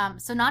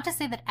 So not to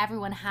say that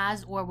everyone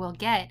has or will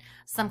get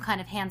some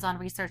kind of hands-on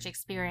research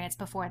experience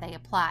before they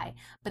apply,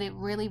 but it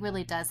really,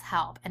 really does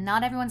help. And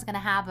not everyone's going to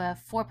have a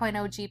 4.0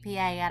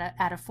 GPA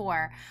out of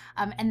 4,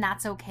 and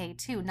that's okay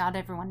too. Not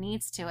everyone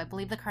needs to. I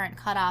believe the current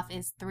cutoff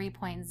is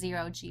 3.0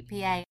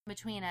 GPA.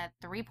 Between a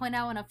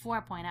 3.0 and a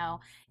 4.0,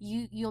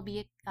 you'll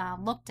be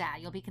looked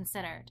at, you'll be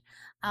considered.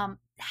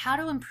 How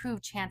to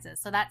improve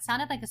chances. So that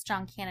sounded like a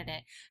strong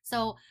candidate.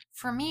 So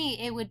for me,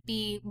 it would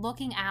be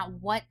looking at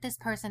what this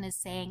person is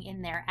saying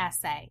in their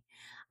essay.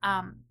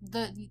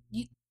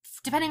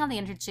 Depending on the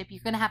internship,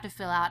 you're going to have to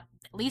fill out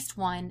at least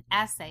one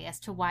essay as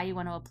to why you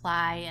want to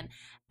apply.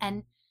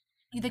 And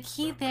the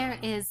key there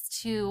is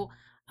to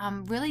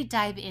really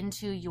dive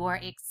into your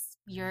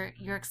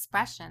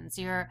expressions,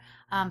 your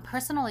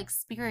personal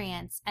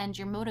experience, and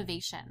your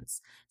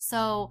motivations.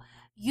 So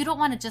you don't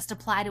want to just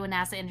apply to a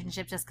NASA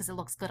internship just because it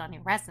looks good on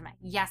your resume.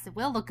 Yes, it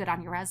will look good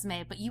on your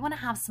resume, but you want to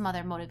have some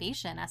other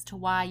motivation as to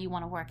why you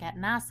want to work at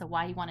NASA,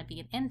 why you want to be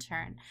an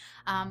intern.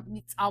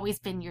 It's always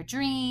been your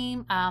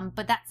dream,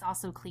 but that's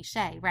also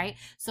cliche, right?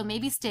 So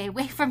maybe stay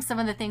away from some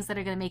of the things that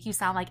are going to make you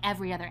sound like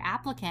every other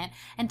applicant,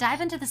 and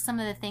dive into some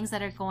of the things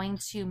that are going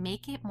to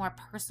make it more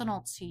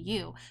personal to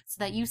you so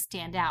that you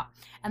stand out.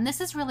 And this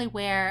is really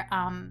where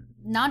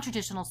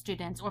non-traditional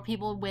students or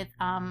people with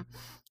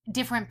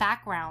different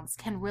backgrounds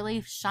can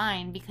really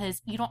shine,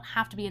 because you don't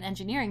have to be an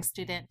engineering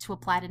student to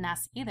apply to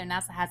NASA either.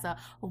 NASA has a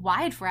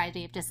wide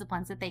variety of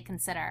disciplines that they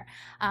consider.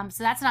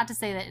 So that's not to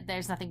say that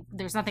there's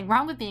nothing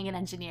wrong with being an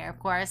engineer, of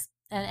course.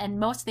 And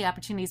most of the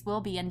opportunities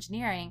will be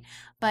engineering,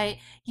 but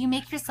you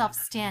make yourself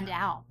stand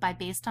out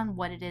based on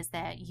what it is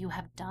that you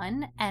have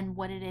done and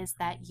what it is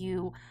that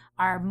you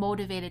are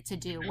motivated to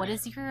do. What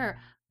is your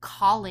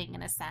calling,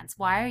 in a sense?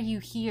 Why are you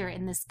here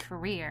in this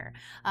career?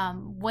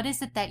 What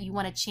is it that you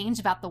want to change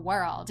about the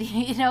world?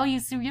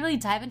 You really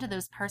dive into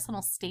those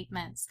personal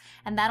statements,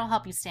 and that'll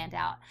help you stand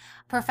out.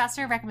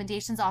 Professor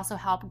recommendations also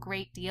help a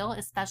great deal,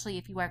 especially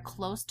if you are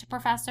close to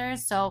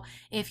professors. So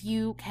if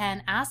you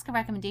can ask a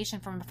recommendation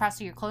from a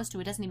professor you're close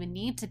to, it doesn't even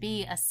need to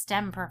be a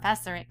STEM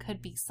professor. It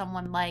could be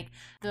someone like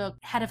the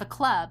head of a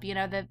club,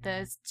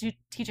 the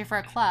teacher for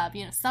a club,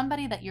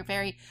 somebody that you're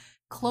very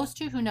close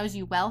to, who knows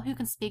you well, who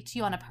can speak to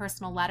you on a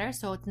personal letter,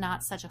 so it's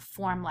not such a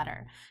form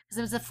letter. Because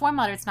if it's a form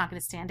letter, it's not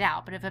going to stand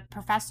out. But if a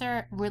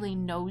professor really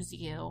knows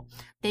you,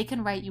 they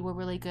can write you a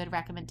really good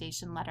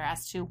recommendation letter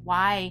as to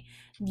why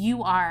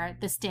you are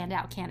the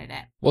standout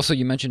candidate. Well, so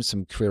you mentioned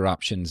some career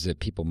options that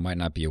people might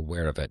not be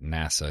aware of at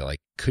NASA. Like,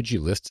 could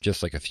you list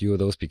just like a few of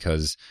those?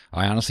 Because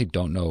I honestly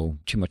don't know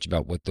too much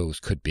about what those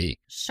could be.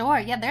 Sure.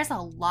 Yeah, there's a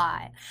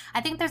lot.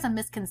 I think there's a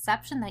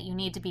misconception that you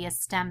need to be a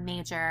STEM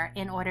major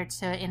in order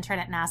to intern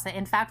at NASA.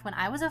 In fact, when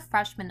I was a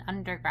freshman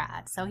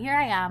undergrad, so here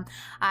I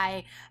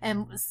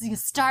am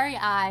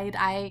starry-eyed.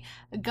 I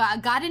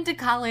got into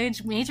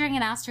college majoring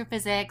in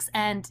astrophysics,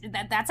 and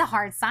that's a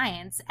hard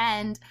science.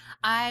 And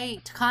I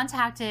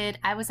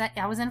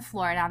was in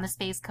Florida on the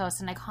Space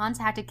Coast, and I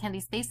contacted Kennedy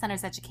Space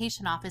Center's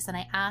education office, and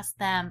I asked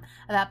them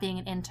about being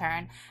an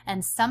intern.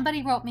 And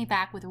somebody wrote me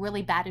back with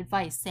really bad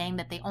advice, saying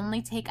that they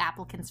only take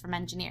applicants from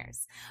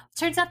engineers.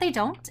 Turns out they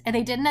don't, and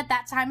they didn't at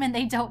that time, and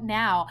they don't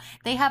now.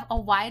 They have a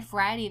wide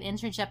variety of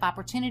internship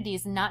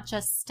opportunities, not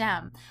just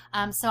STEM.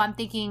 So I'm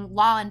thinking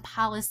law and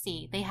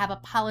policy. They have a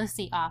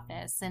policy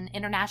office, and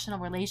international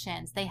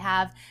relations. They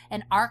have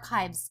an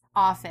archives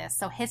office,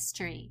 so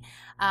history.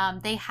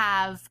 They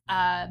have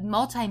a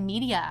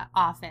multimedia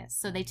office,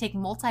 so they take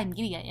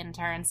multimedia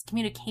interns,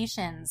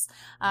 communications.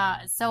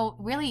 So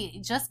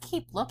really just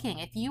keep looking.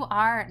 If you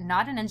are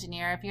not an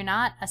engineer, if you're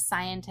not a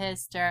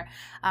scientist, or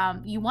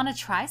you want to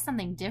try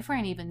something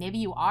different, even maybe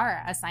you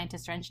are a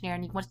scientist or engineer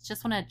and you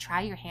just want to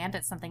try your hand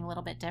at something a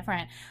little bit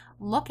different,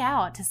 look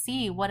out to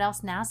see what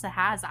else NASA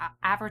has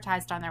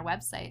advertised on their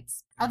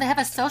websites. Oh, they have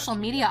a social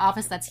media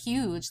office that's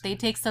huge. They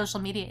take social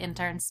media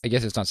interns. I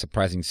guess it's not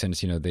surprising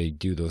since, they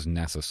do those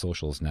NASA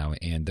socials now,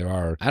 and there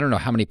are, I don't know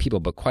how many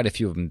people, but quite a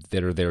few of them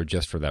that are there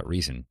just for that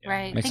reason.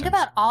 Right. Makes Think sense.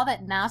 about all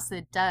that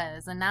NASA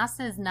does. And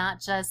NASA is not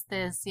just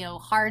this,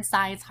 hard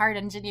science, hard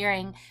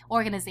engineering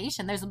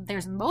organization.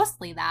 There's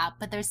mostly that,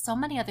 but there's so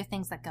many other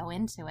things that go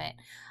into it.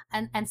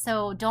 And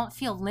so don't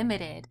feel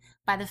limited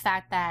by the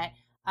fact that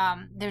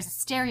there's a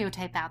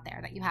stereotype out there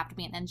that you have to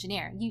be an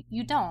engineer.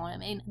 You don't. I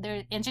mean,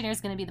 engineer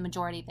is going to be the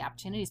majority of the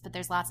opportunities, but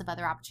there's lots of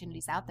other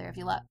opportunities out there if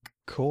you look.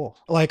 Cool.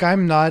 Like,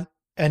 I'm not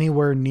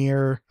anywhere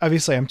near,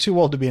 obviously I'm too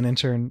old to be an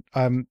intern.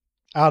 I'm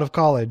out of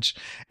college,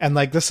 and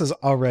like, this is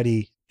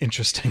already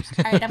Interesting.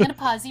 All right, I'm going to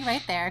pause you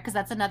right there because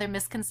that's another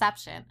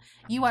misconception.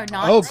 You are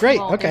not Oh, too great.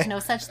 old. Okay. There's no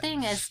such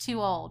thing as too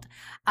old.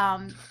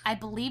 I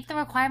believe the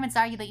requirements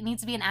are that you need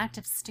to be an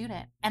active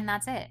student, and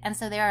that's it. And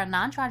so there are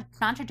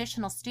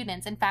non-traditional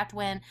students. In fact,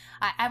 when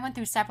I went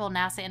through several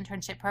NASA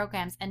internship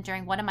programs, and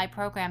during one of my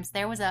programs,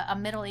 there was a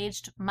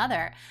middle-aged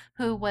mother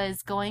who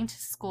was going to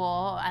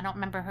school. I don't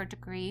remember her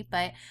degree,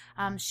 but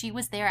she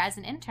was there as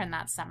an intern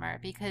that summer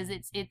because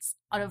it's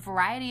a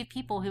variety of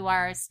people who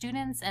are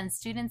students, and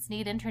students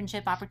need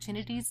internship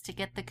opportunities to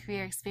get the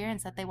career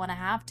experience that they want to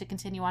have to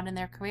continue on in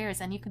their careers.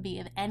 And you can be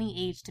of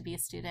any age to be a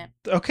student.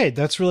 Okay,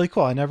 that's really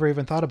cool. I never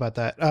even thought about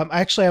that.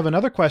 I actually have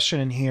another question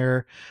in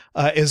here.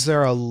 Is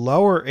there a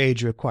lower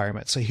age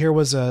requirement? So here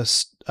was a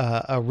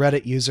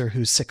Reddit user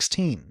who's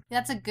 16.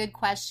 That's a good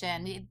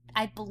question.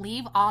 I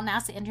believe all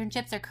NASA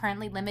internships are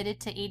currently limited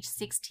to age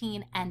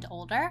 16 and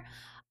older.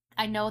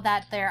 I know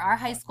that there are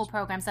high school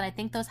programs, and I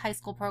think those high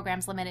school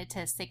programs limit it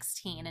to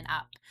 16 and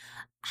up.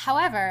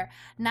 However,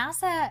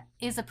 NASA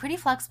is a pretty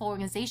flexible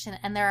organization,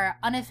 and there are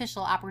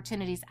unofficial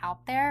opportunities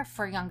out there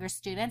for younger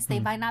students. They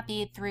might not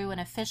be through an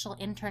official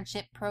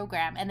internship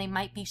program, and they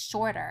might be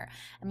shorter,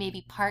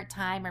 maybe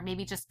part-time or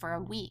maybe just for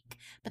a week.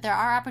 But there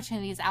are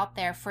opportunities out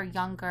there for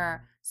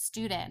younger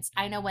students.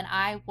 I know when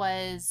I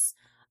was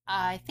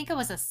I think I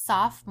was a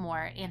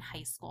sophomore in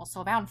high school,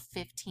 so around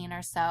 15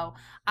 or so,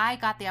 I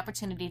got the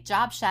opportunity to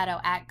job shadow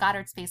at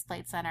Goddard Space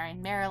Flight Center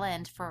in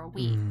Maryland for a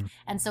week.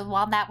 And so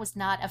while that was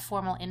not a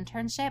formal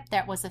internship,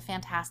 that was a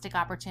fantastic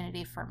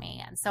opportunity for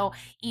me. And so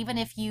even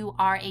if you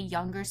are a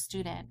younger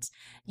student,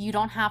 you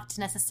don't have to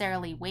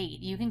necessarily wait.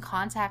 You can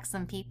contact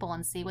some people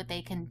and see what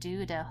they can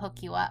do to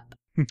hook you up.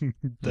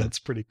 That's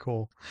pretty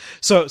cool.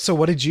 So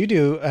what did you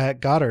do at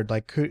Goddard?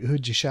 Like,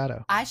 who'd you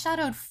shadow? I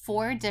shadowed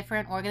 4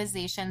 different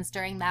organizations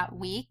during that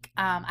week.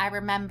 I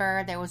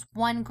remember there was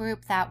one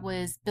group that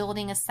was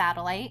building a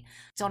satellite.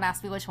 Don't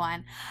ask me which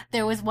one.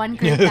 There was one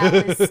group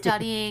that was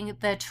studying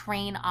the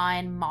terrain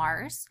on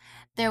Mars.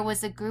 There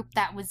was a group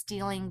that was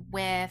dealing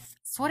with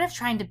sort of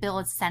trying to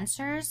build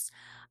sensors.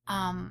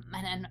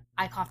 And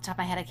I off the top of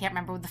my head, I can't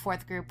remember what the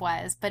 4th group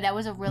was, but that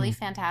was a really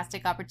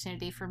fantastic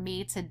opportunity for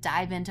me to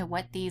dive into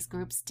what these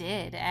groups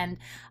did. And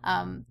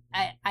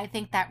I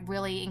think that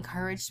really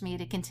encouraged me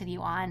to continue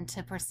on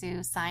to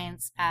pursue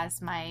science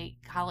as my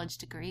college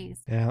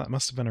degrees. Yeah, that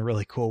must have been a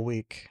really cool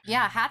week.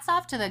 Yeah, hats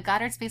off to the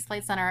Goddard Space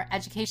Flight Center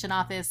Education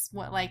Office,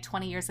 like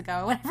 20 years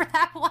ago, whatever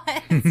that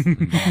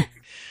was.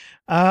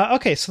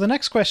 Okay, so the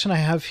next question I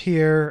have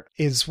here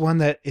is one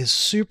that is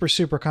super,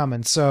 super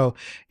common. So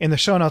in the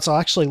show notes, I'll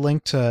actually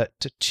link to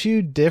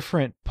 2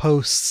 different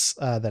posts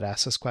that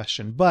ask this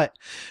question. But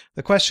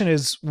the question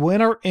is,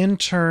 when are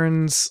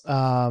interns,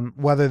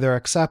 whether they're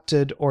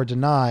accepted or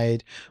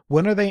denied,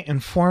 when are they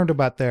informed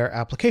about their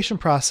application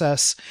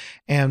process,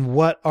 and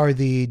what are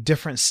the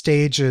different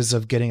stages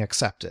of getting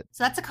accepted?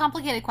 So that's a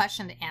complicated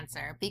question to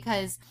answer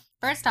because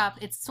first off,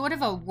 it's sort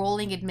of a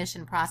rolling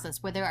admission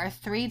process where there are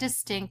 3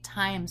 distinct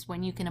times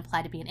when you can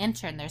apply to be an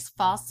intern. There's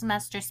fall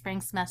semester,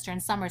 spring semester,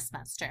 and summer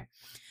semester.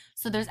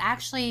 So there's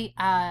actually,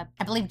 I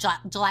believe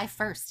July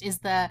 1st is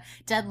the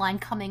deadline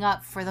coming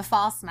up for the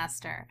fall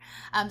semester.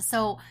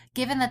 So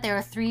given that there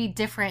are 3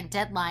 different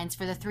deadlines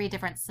for the 3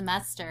 different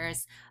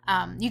semesters,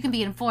 you can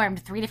be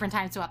informed 3 different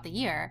times throughout the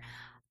year.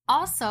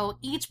 Also,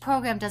 each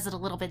program does it a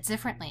little bit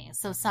differently.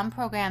 So some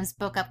programs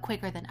book up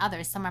quicker than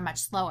others. Some are much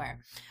slower.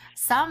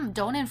 Some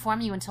don't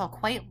inform you until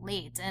quite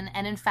late.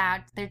 And in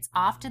fact, it's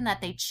often that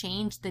they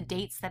change the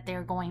dates that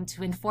they're going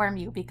to inform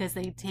you because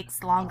it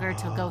takes longer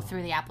to go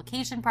through the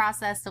application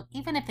process. So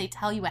even if they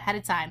tell you ahead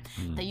of time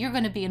that you're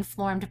going to be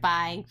informed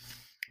by,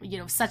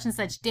 such and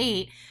such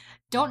date,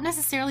 don't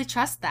necessarily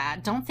trust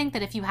that. Don't think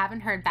that if you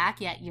haven't heard back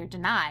yet, you're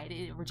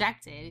denied,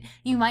 rejected.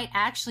 You might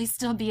actually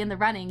still be in the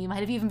running. You might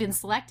have even been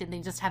selected.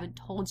 They just haven't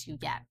told you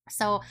yet.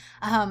 So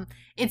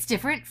it's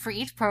different for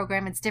each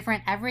program. It's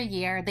different every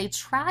year. They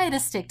try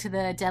to stick to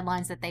the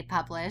deadlines that they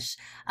publish.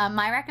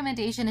 My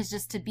recommendation is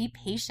just to be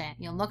patient.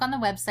 Look on the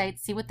website,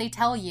 see what they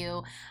tell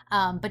you,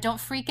 but don't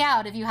freak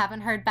out if you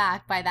haven't heard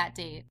back by that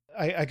date.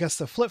 I guess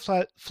the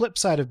flip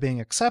side of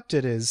being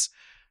accepted is,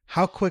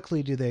 how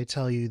quickly do they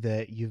tell you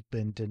that you've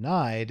been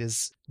denied?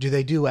 Do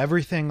they do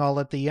everything all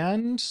at the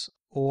end,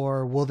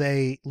 or will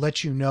they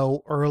let you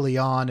know early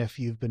on if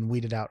you've been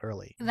weeded out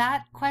early?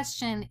 That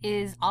question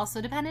is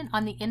also dependent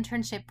on the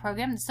internship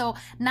program. So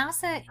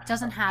NASA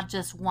doesn't have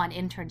just one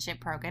internship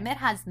program. It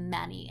has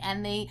many,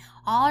 and they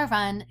all are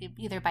run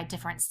either by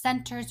different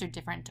centers or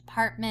different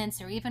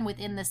departments, or even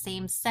within the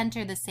same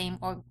center, the same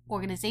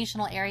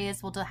organizational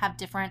areas will have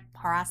different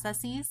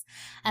processes.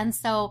 And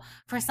so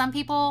for some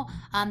people,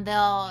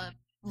 they'll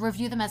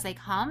review them as they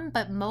come,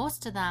 but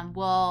most of them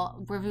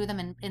will review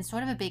them in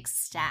sort of a big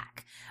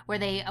stack where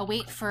they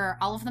await for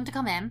all of them to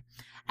come in.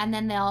 and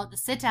then they'll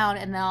sit down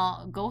and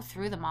they'll go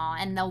through them all,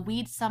 and they'll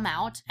weed some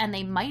out, and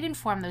they might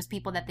inform those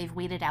people that they've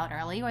weeded out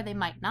early, or they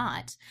might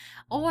not.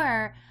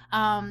 Or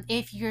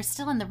if you're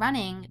still in the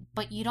running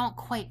but you don't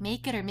quite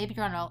make it, or maybe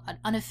you're on an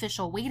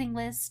unofficial waiting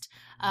list,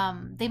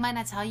 they might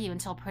not tell you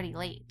until pretty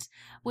late,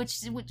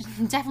 which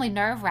definitely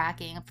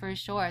nerve-wracking for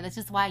sure. This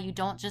is why you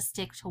don't just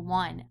stick to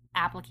one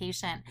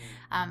application.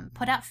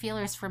 Put out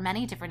feelers for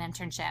many different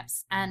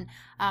internships, and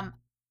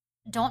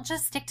don't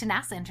just stick to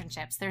NASA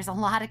internships. There's a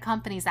lot of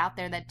companies out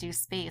there that do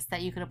space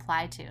that you could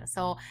apply to.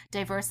 So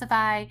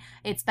diversify.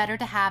 It's better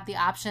to have the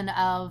option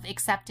of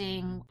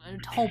accepting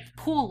a whole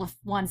pool of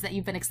ones that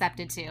you've been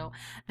accepted to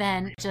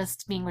than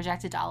just being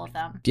rejected to all of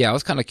them. Yeah, I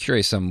was kind of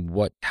curious on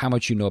how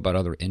much you know about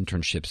other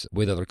internships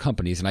with other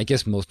companies, and I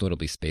guess most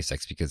notably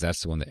SpaceX, because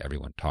that's the one that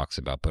everyone talks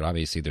about. But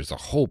obviously there's a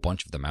whole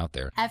bunch of them out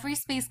there. Every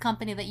space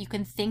company that you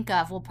can think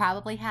of will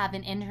probably have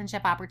an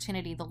internship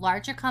opportunity. The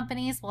larger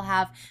companies will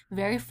have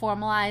very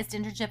formalized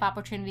internship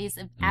opportunities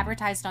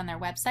advertised on their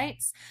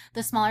websites.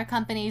 The smaller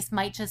companies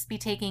might just be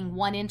taking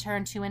 1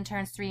 intern, 2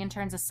 interns, 3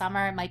 interns a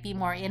summer. It might be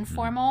more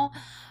informal.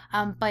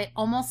 But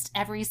almost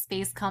every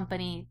space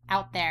company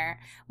out there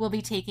will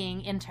be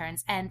taking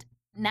interns. And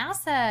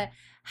NASA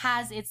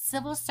has its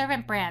civil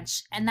servant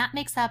branch, and that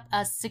makes up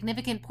a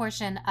significant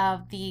portion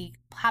of the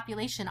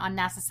population on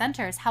NASA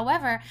centers.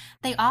 However,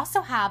 they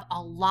also have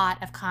a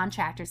lot of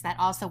contractors that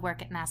also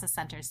work at NASA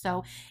centers.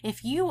 So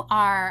if you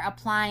are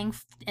applying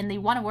and they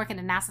want to work at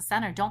a NASA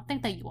center, don't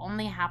think that you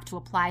only have to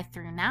apply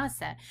through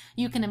NASA.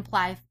 You can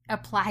apply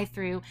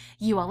through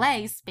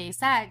ULA,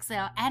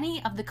 SpaceX,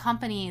 any of the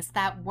companies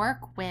that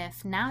work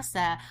with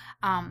NASA,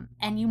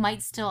 and you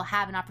might still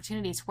have an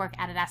opportunity to work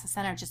at a NASA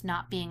center, just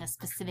not being a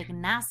specific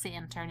NASA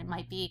intern. It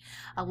might be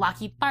a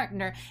Lockheed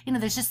Martin, or,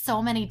 there's just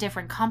so many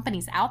different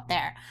companies out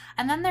there.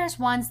 And then there's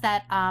ones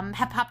that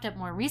have popped up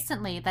more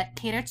recently that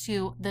cater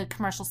to the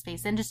commercial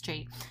space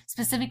industry.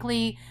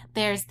 Specifically,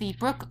 there's the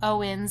Brooke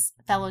Owens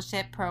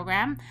Fellowship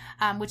Program,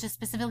 which is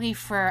specifically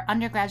for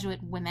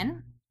undergraduate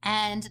women.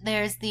 And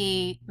there's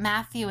the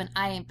Matthew, and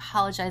I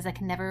apologize, I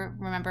can never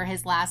remember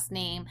his last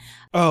name.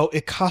 Oh,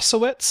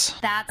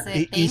 Ikasowitz? That's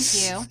it, thank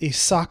you.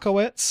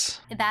 Isakowitz?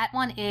 That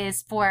one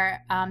is for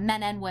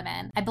men and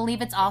women. I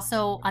believe it's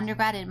also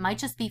undergrad. It might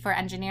just be for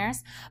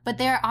engineers. But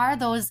there are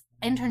those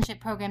internship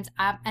programs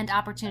and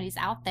opportunities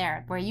out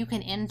there where you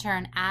can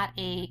intern at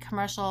a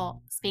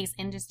commercial space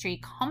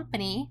industry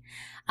company,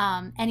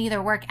 and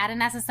either work at a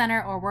NASA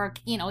center or work,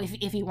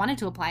 if you wanted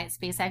to apply at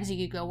SpaceX,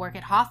 you could go work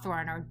at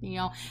Hawthorne or,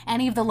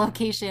 any of the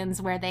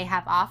locations where they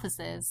have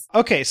offices.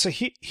 Okay, so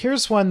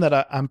here's one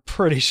that I'm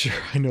pretty sure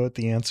I know what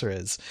the answer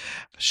is.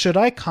 Should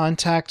I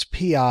contact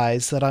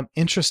PIs that I'm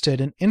interested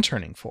in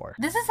interning for?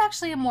 This is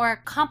actually a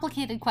more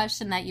complicated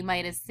question that you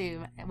might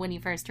assume when you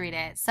first read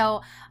it.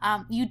 So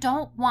you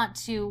don't want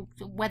to,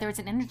 whether it's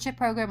an internship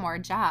program or a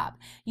job,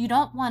 you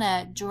don't want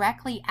to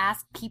directly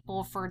ask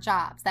people for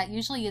jobs. That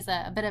usually is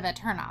a bit of a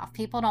turnoff.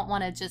 People don't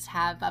want to just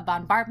have a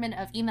bombardment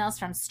of emails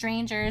from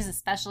strangers,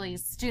 especially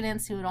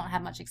students who don't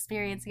have much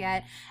experience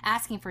yet,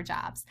 asking for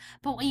jobs.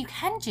 But what you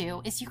can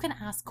do is you can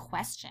ask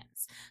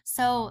questions.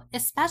 So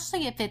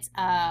especially if it's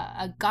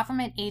a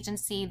government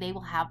agency, they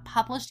will have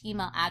published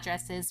email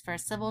addresses for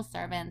civil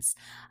servants,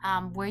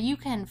 where you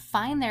can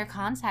find their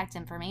contact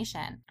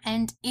information.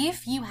 And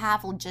if you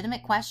have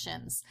legitimate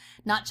questions,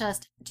 not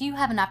just do you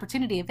have an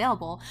opportunity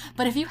available,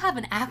 but if you have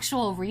an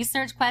actual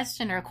research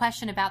question or a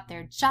question about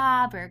their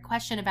job or a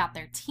question about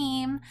their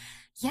team,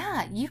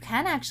 yeah, you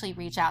can actually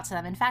reach out to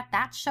them. In fact,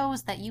 that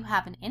shows that you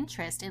have an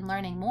interest in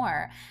learning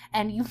more.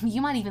 And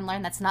you might even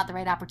learn that's not the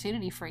right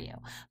opportunity for you,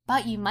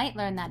 but you might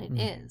learn that it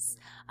is.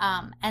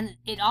 And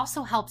it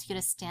also helps you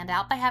to stand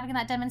out by having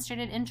that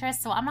demonstrated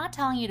interest. So I'm not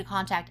telling you to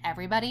contact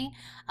everybody.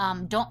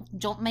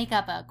 Don't make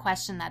up a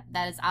question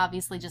that is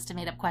obviously just a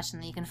made up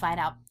question that you can find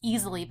out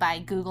easily by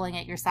Googling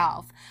it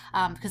yourself,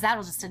 because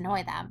that'll just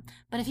annoy them.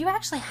 But if you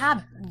actually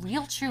have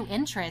real true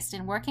interest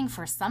in working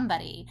for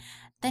somebody,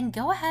 then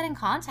go ahead and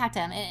contact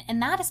them. And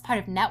that is part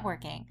of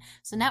networking.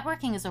 So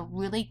networking is a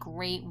really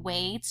great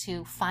way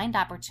to find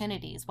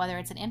opportunities, whether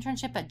it's an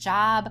internship, a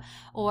job,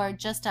 or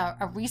just a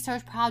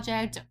research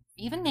project,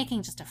 even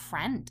making just a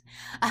friend.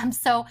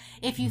 So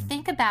if you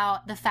think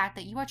about the fact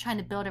that you are trying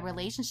to build a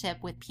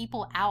relationship with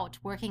people out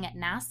working at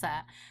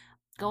NASA,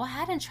 go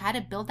ahead and try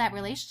to build that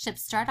relationship.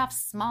 Start off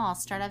small.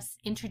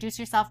 Introduce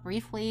yourself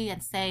briefly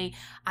and say,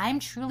 I'm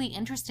truly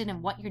interested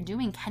in what you're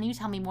doing. Can you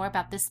tell me more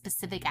about this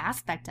specific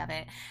aspect of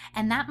it?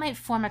 And that might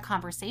form a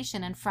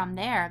conversation. And from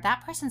there,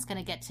 that person's going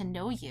to get to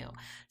know you.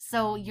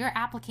 So your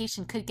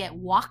application could get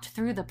walked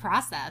through the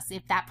process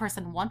if that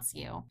person wants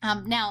you.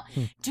 Now,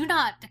 do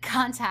not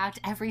contact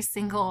every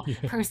single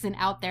person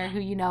out there who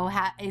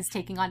is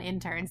taking on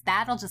interns.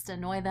 That'll just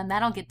annoy them.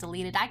 That'll get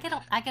deleted.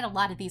 I get a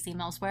lot of these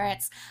emails where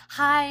it's,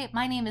 hi,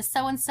 my name is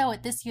so-and-so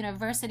at this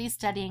university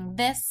studying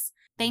this.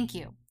 Thank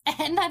you.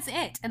 And that's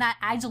it. And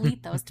I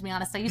delete those, to be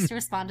honest. I used to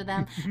respond to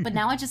them, but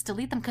now I just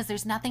delete them because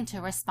there's nothing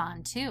to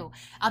respond to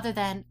other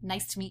than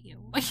nice to meet you.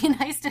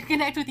 Nice to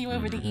connect with you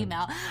over the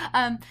email.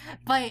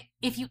 But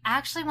if you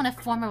actually want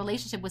to form a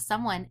relationship with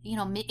someone,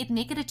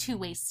 make it a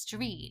two-way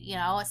street,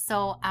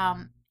 So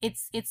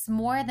it's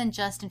more than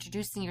just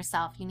introducing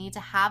yourself. You need to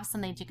have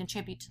something to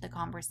contribute to the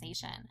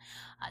conversation.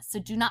 So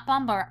do not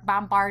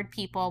bombard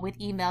people with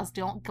emails.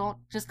 Don't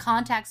just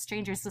contact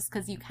strangers just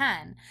because you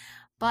can.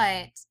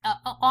 But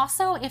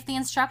also, if the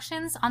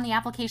instructions on the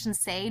application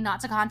say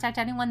not to contact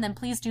anyone, then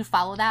please do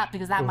follow that,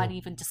 because that might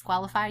even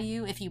disqualify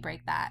you if you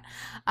break that.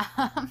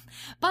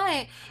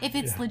 But if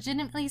it's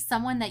legitimately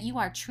someone that you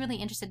are truly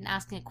interested in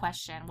asking a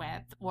question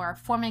with, or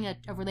forming a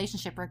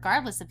relationship,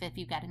 regardless of if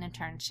you get an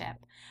internship,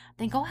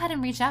 then go ahead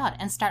and reach out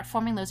and start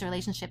forming those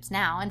relationships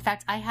now. In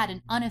fact, I had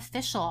an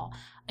unofficial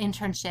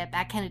internship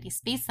at Kennedy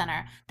Space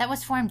Center that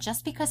was formed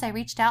just because I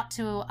reached out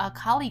to a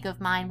colleague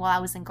of mine while I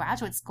was in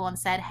graduate school and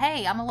said,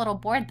 hey, I'm a little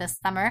bored this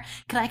summer.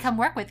 Can I come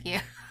work with you?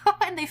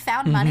 And they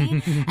found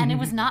money. And it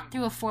was not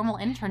through a formal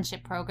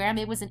internship program.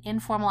 It was an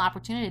informal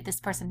opportunity that this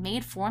person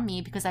made for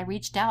me because I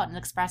reached out and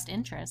expressed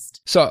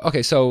interest.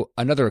 So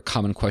another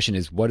common question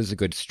is, what is a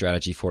good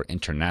strategy for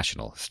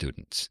international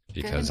students?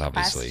 Because Good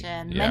obviously,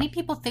 question. Many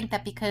people think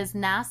that because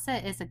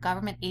NASA is a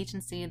government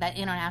agency that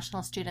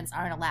international students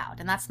aren't allowed,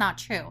 and that's not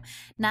true.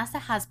 NASA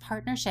has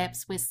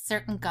partnerships with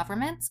certain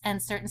governments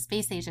and certain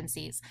space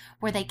agencies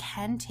where they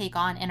can take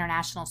on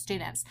international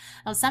students.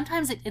 Now,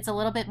 sometimes it's a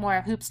little bit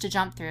more hoops to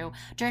jump through.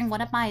 During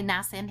one of my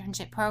NASA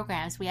internship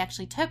programs, we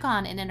actually took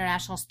on an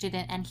international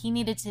student, and he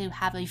needed to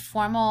have a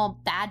formal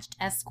badged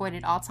escort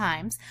at all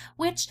times,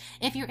 which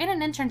if you're in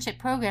an internship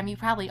program, you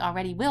probably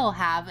already will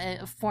have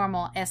a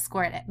formal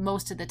escort at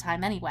most of the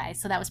time anyway.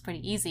 So that was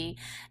pretty easy.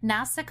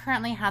 NASA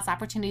currently has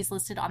opportunities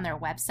listed on their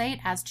website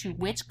as to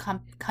which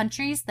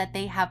countries that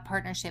they have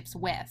partnerships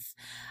with.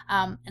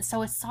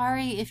 So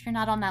sorry if you're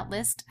not on that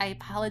list. I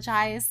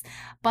apologize,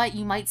 but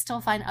you might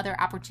still find other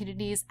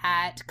opportunities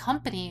at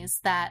companies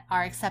that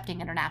are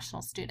accepting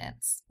international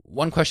students.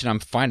 One question I'm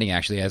finding,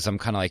 actually, as I'm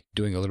kind of like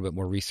doing a little bit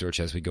more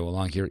research as we go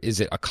along here, is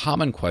it a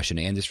common question,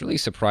 and this really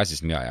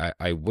surprises me.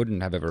 I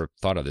wouldn't have ever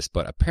thought of this,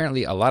 but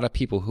apparently a lot of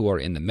people who are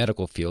in the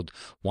medical field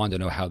want to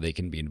know how they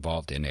can be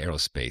involved in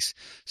aerospace.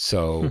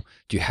 So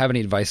do you have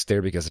any advice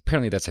there? Because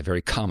apparently that's a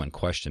very common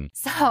question.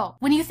 So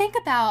when you think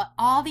about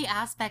all the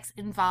aspects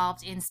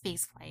involved in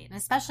spaceflight, and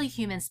especially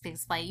human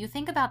spaceflight, you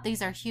think about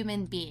these are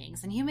human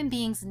beings, and human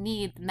beings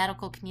need the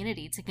medical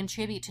community to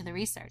contribute to the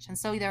research. And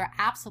so there are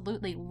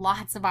absolutely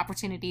lots of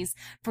opportunities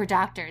for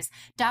doctors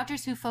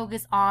who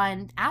focus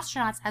on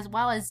astronauts, as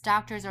well as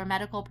doctors or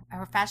medical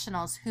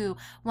professionals who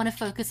want to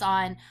focus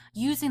on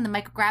using the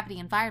microgravity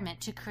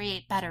environment to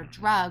create better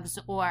drugs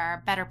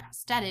or better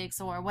prosthetics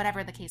or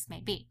whatever the case may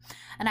be.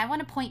 And I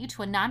want to point you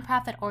to a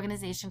nonprofit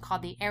organization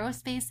called the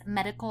Aerospace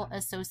Medical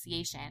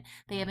Association.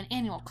 They have an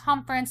annual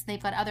conference.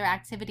 They've got other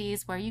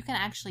activities where you can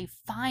actually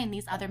find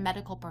these other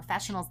medical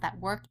professionals that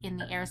work in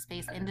the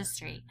aerospace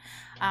industry.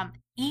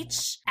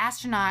 Each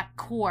astronaut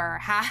corps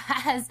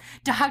has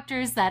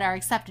doctors that are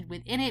accepted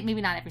within it.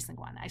 Maybe not every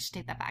single one. I should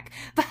take that back.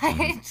 But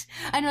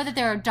I know that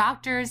there are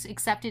doctors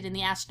accepted in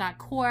the astronaut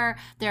corps.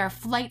 There are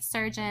flight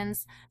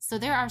surgeons. So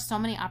there are so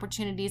many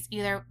opportunities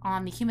either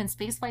on the human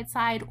spaceflight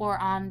side or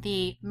on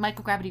the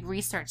microgravity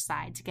research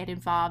side to get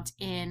involved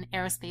in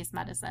aerospace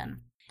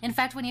medicine. In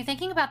fact, when you're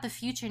thinking about the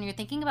future and you're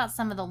thinking about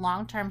some of the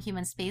long-term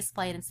human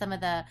spaceflight and some of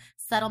the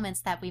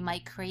settlements that we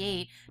might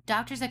create,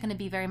 doctors are going to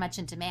be very much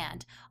in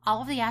demand.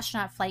 All of the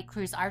astronaut flight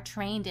crews are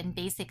trained in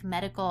basic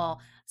medical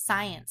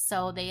science.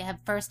 So they have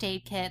first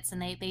aid kits, and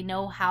they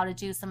know how to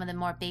do some of the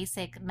more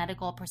basic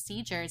medical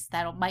procedures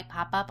that might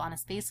pop up on a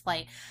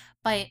spaceflight.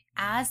 But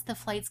as the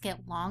flights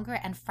get longer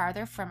and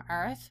farther from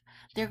Earth,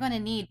 they're going to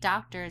need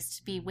doctors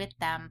to be with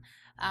them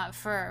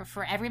for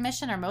every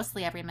mission, or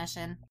mostly every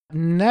mission.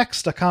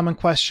 Next, a common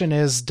question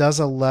is, does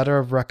a letter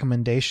of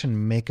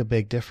recommendation make a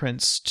big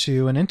difference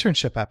to an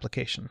internship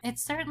application? It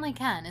certainly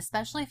can,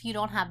 especially if you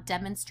don't have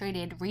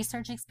demonstrated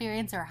research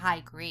experience or high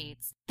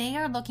grades. They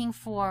are looking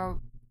for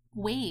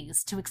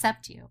ways to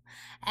accept you.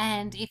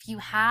 And if you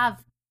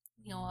have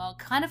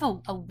kind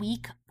of a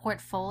weak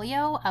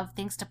portfolio of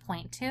things to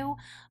point to,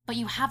 but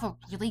you have a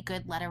really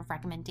good letter of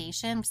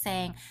recommendation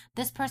saying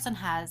this person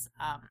has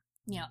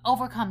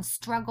overcome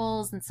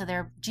struggles, and so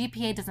their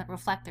GPA doesn't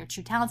reflect their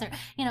true talents,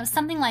 or,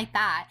 something like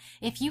that.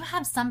 If you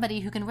have somebody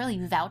who can really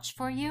vouch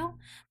for you,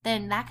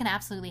 then that can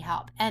absolutely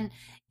help. And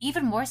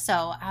even more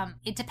so,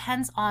 it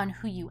depends on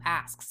who you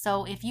ask.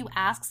 So if you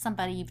ask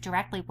somebody you've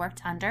directly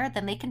worked under,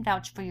 then they can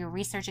vouch for your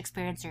research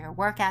experience or your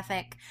work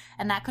ethic,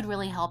 and that could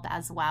really help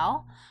as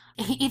well.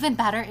 Even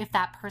better if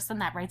that person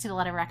that writes you the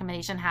letter of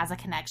recommendation has a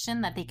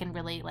connection that they can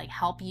really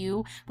help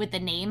you with the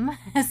name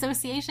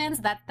associations.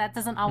 That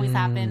doesn't always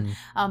happen,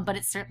 but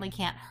it certainly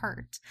can't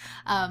hurt.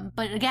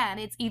 But again,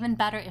 it's even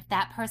better if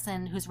that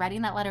person who's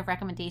writing that letter of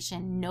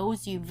recommendation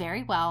knows you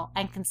very well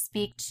and can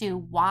speak to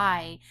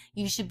why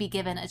you should be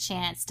given a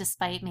chance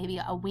despite maybe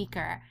a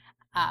weaker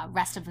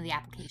rest of the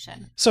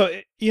application.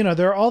 So,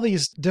 there are all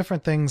these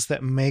different things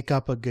that make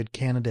up a good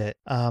candidate.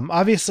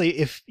 Obviously,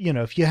 if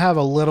you have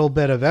a little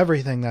bit of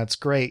everything, that's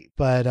great.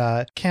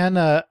 But can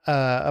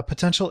a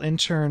potential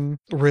intern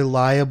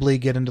reliably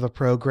get into the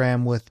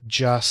program with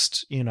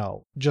just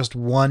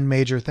one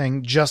major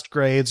thing, just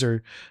grades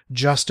or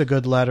just a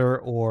good letter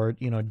or,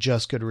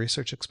 just good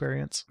research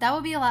experience? That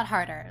would be a lot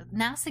harder.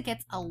 NASA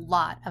gets a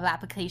lot of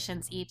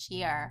applications each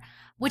year,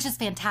 which is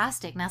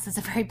fantastic. NASA is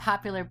a very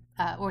popular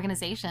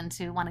organization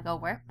to want to go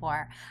work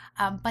for.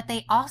 But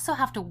they also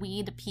have to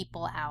weed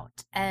people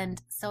out.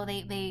 And so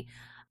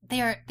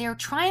they're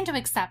trying to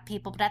accept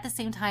people, but at the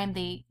same time,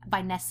 they,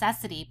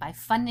 by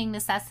funding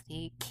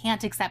necessity,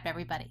 can't accept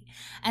everybody.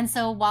 And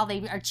so while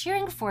they are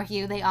cheering for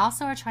you, they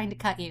also are trying to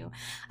cut you.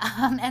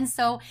 And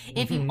so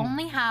if you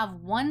only have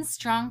one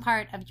strong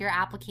part of your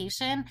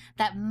application,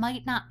 that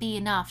might not be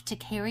enough to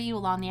carry you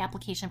along the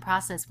application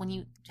process when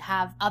you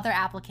have other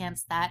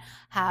applicants that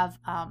have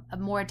a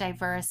more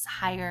diverse,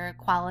 higher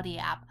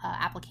quality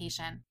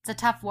application. It's a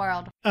tough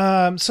world.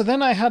 So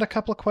then I had a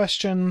couple of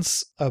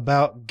questions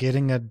about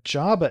getting a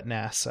job at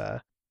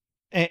NASA.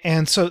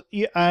 And so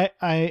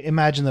I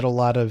imagine that a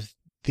lot of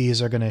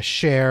these are going to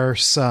share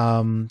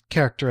some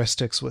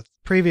characteristics with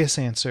previous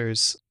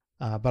answers,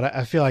 but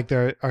I feel like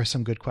there are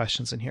some good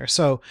questions in here.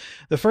 So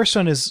the first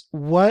one is,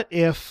 what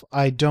if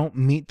I don't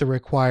meet the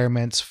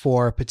requirements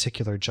for a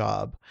particular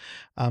job?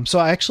 So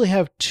I actually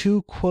have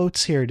 2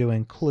 quotes here to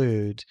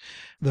include.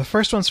 The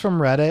first one's from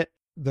Reddit.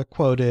 The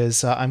quote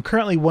is, I'm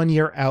currently 1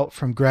 year out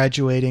from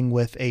graduating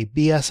with a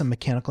BS in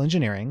mechanical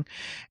engineering,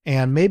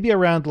 and maybe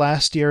around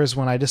last year is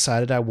when I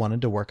decided I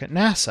wanted to work at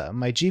NASA.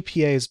 My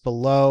GPA is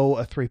below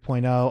a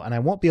 3.0, and I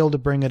won't be able to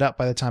bring it up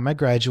by the time I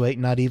graduate,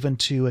 not even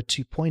to a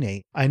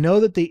 2.8. I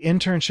know that the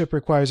internship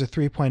requires a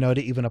 3.0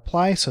 to even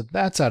apply, so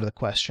that's out of the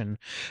question.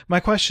 My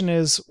question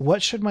is,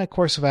 what should my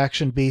course of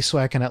action be so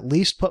I can at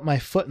least put my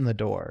foot in the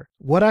door?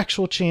 What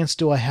actual chance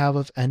do I have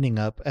of ending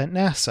up at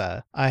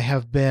NASA? I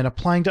have been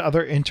applying to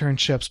other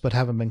internships but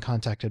haven't been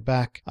contacted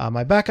back.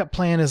 My backup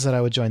plan is that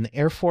I would join the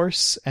Air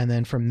Force and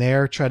then from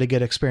there try to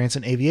get experience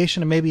in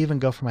aviation and maybe even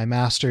go for my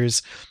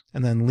master's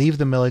and then leave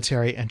the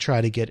military and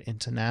try to get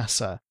into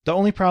NASA. The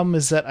only problem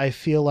is that I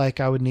feel like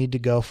I would need to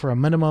go for a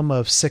minimum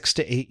of 6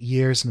 to 8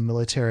 years in the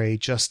military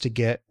just to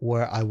get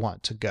where I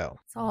want to go.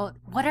 So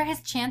what are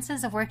his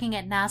chances of working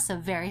at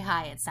NASA? Very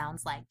high, it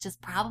sounds like.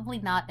 Just probably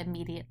not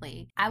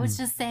immediately. I was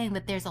just saying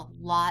that there's a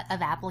lot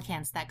of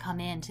applicants that come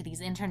in to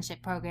these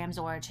internship programs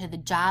or to the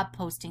job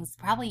postings,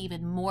 probably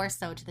even more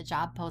so to the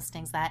job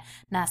postings that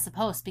NASA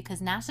posts,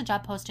 because NASA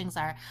job postings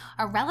are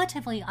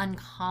relatively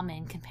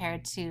uncommon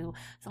compared to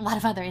a lot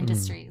of other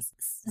industries.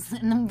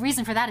 And the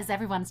reason for that is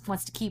everyone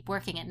wants to keep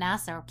working at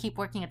NASA or keep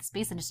working at the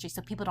space industry,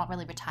 so people don't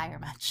really retire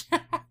much.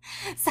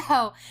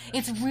 So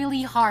it's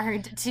really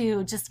hard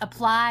to just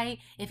apply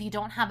if you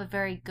don't have a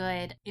very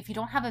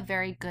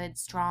good,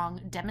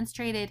 strong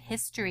demonstrated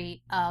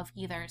history of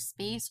either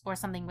space or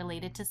something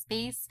related to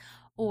space,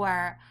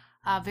 or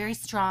very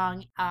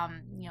strong,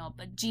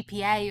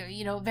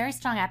 GPA, or, very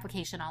strong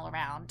application all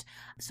around.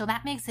 So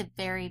that makes it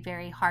very,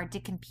 very hard to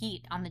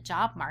compete on the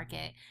job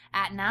market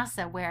at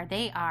NASA, where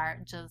they are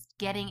just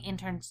getting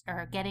interns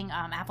or getting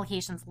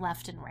applications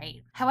left and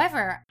right.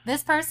 However,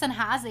 this person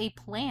has a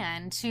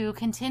plan to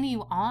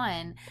continue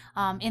on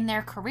in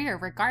their career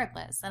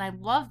regardless. And I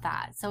love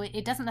that. So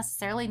it doesn't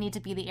necessarily need to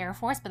be the Air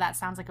Force, but that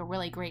sounds like a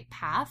really great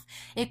path.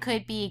 It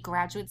could be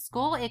graduate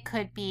school. It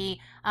could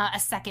be a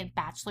second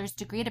bachelor's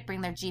degree to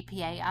bring their GPA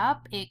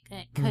up. It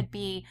could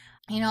be,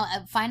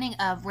 finding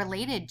a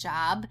related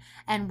job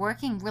and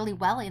working really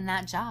well in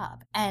that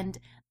job. And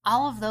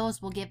all of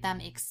those will give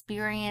them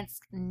experience,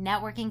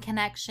 networking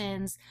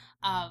connections,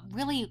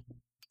 really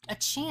a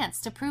chance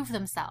to prove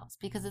themselves,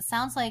 because it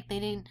sounds like they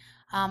didn't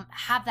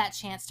have that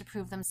chance to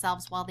prove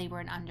themselves while they were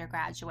an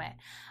undergraduate.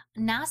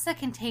 NASA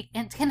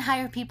can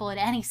hire people at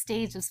any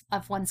stage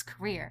of one's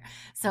career.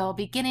 So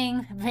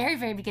beginning, very,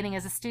 very beginning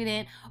as a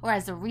student, or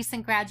as a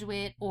recent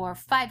graduate, or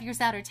 5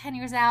 years out or 10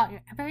 years out,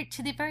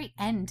 to the very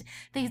end,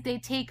 they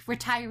take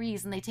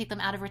retirees and they take them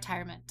out of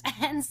retirement.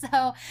 And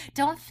so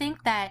don't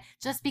think that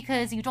just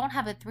because you don't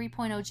have a 3.0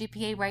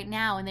 GPA right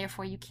now and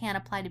therefore you can't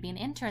apply to be an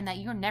intern, that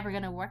you're never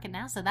going to work at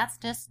NASA. That's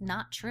just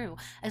not true.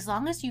 As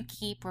long as you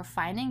keep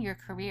refining your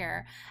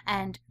career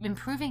and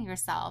improving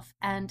yourself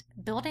and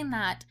building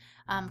that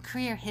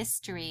career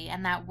history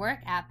and that work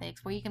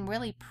ethics where you can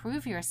really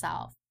prove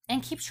yourself,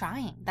 and keep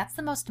trying. That's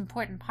the most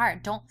important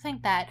part. Don't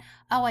think that,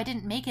 oh, I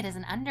didn't make it as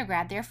an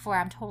undergrad, therefore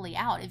I'm totally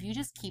out. If you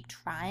just keep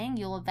trying,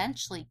 you'll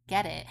eventually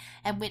get it.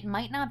 And it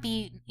might not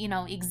be,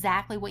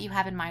 exactly what you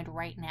have in mind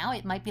right now.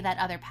 It might be that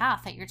other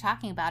path that you're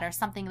talking about, or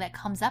something that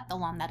comes up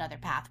along that other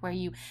path where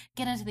you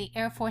get into the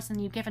Air Force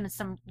and you're given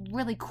some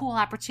really cool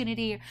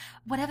opportunity, or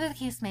whatever the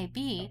case may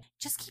be.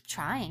 Just keep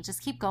trying.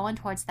 Just keep going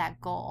towards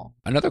that goal.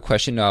 Another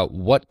question,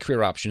 what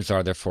career options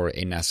are there for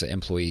a NASA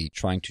employee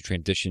trying to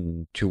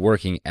transition to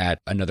working at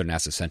another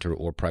NASA center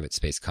or private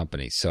space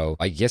company? So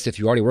I guess if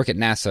you already work at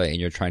NASA and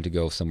you're trying to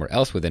go somewhere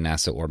else within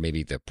NASA or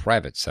maybe the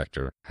private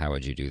sector, how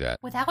would you do that?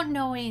 Without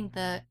knowing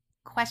the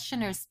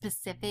question or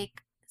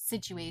specific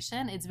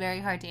situation, it's very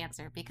hard to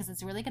answer because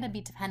it's really going to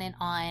be dependent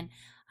on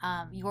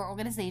your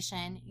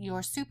organization,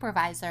 your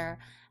supervisor,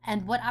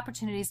 and what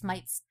opportunities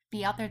might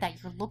be out there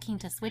that you're looking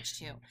to switch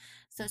to.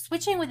 So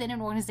switching within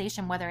an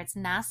organization, whether it's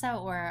NASA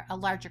or a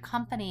larger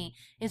company,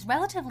 is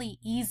relatively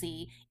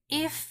easy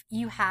if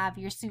you have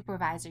your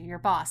supervisor, your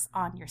boss,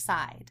 on your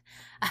side.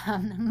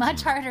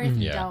 Much harder if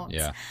you don't.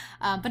 Yeah.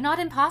 But not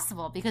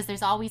impossible, because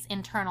there's always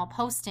internal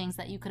postings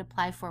that you could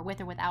apply for with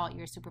or without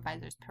your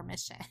supervisor's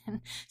permission.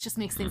 It just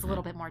makes things a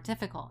little bit more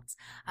difficult.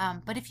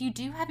 But if you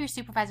do have your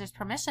supervisor's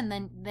permission,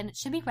 then it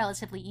should be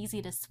relatively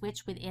easy to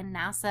switch within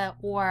NASA,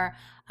 or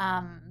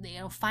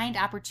find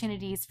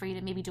opportunities for you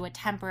to maybe do a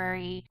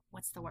temporary,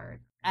 what's the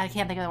word? I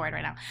can't think of the word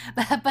right now,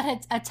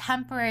 but a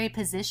temporary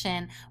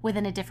position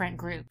within a different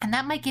group. And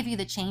that might give you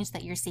the change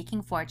that you're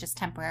seeking for just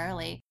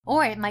temporarily.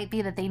 Or it might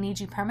be that they need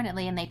you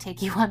permanently and they take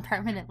you on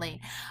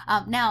permanently.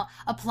 Now,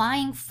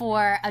 applying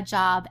for a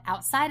job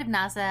outside of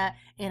NASA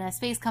in a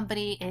space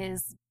company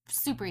is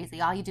super easy.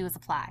 All you do is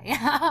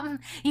apply.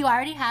 You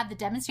already have the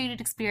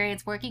demonstrated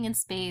experience working in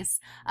space.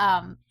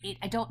 I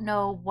don't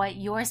know what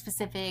your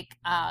specific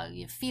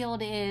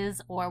field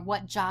is or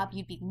what job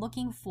you'd be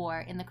looking for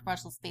in the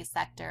commercial space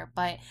sector,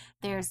 but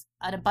there's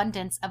an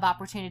abundance of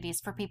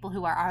opportunities for people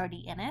who are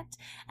already in it.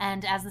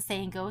 And as the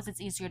saying goes, it's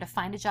easier to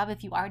find a job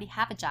if you already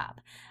have a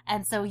job.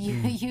 And so you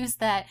use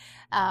that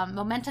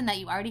momentum that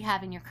you already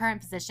have in your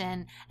current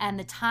position and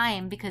the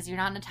time, because you're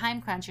not in a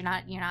time crunch, you're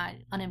not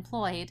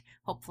unemployed,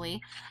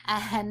 hopefully.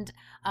 And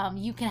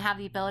you can have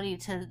the ability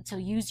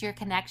to use your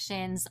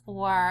connections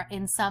or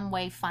in some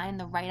way find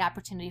the right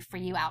opportunity for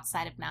you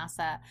outside of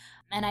NASA.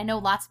 And I know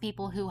lots of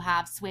people who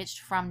have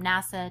switched from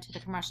NASA to the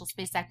commercial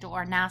space sector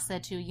or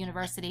NASA to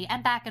university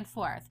and back and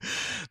forth.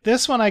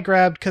 This one I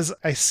grabbed because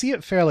I see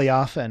it fairly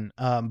often,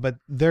 but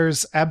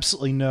there's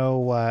absolutely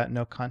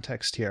no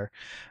context here.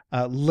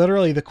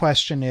 Literally, the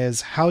question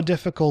is, how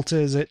difficult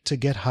is it to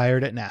get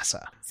hired at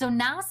NASA? So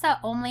NASA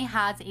only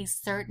has a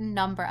certain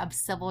number of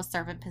civil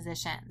servant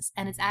positions,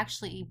 and it's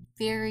actually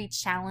very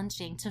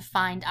challenging to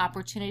find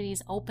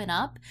opportunities open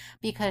up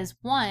because,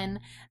 one,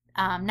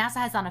 NASA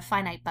has on a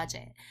finite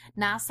budget.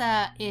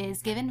 NASA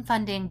is given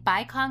funding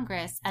by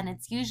Congress, and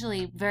it's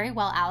usually very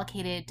well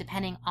allocated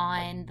depending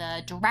on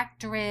the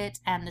directorate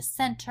and the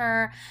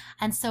center.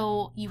 And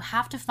so you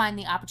have to find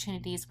the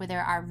opportunities where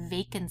there are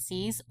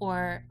vacancies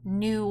or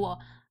new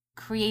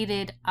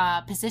created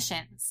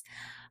positions,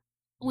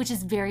 which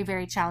is very,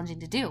 very challenging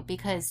to do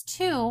because,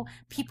 two,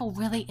 people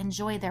really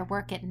enjoy their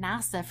work at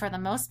NASA for the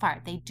most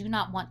part. They do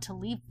not want to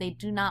leave. They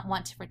do not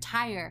want to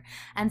retire.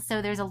 And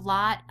so there's a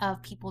lot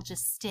of people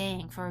just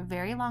staying for a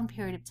very long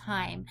period of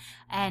time,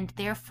 and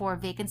therefore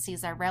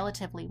vacancies are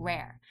relatively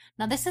rare.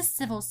 Now, this is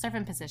civil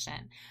servant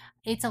position.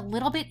 It's a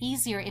little bit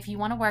easier if you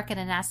want to work at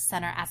a NASA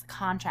center as a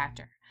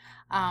contractor.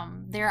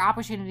 There are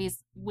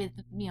opportunities with,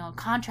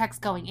 contracts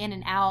going in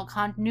and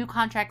out, new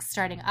contracts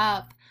starting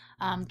up,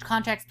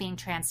 contracts being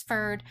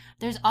transferred.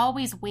 There's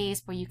always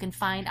ways where you can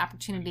find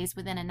opportunities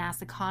within a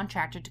NASA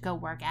contractor to go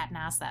work at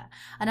NASA.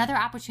 Another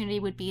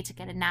opportunity would be to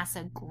get a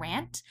NASA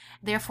grant.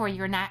 Therefore,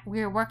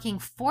 we're working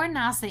for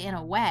NASA in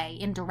a way,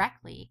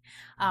 indirectly,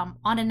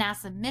 on a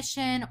NASA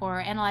mission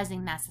or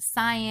analyzing NASA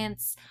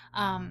science,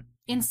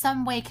 in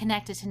some way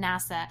connected to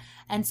NASA.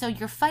 And so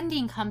your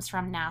funding comes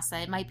from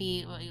NASA. It might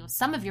be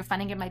some of your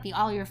funding, it might be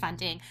all your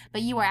funding,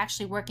 but you are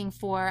actually working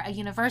for a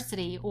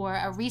university or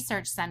a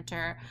research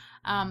center,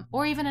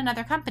 or even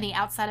another company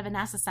outside of a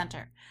NASA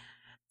center.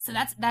 So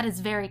that is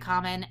very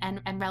common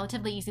and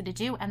relatively easy to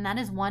do. And that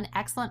is one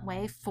excellent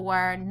way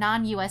for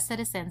non-US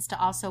citizens to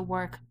also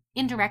work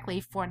indirectly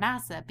for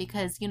NASA,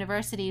 because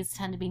universities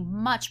tend to be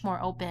much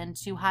more open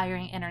to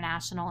hiring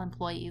international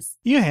employees.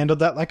 You handled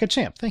that like a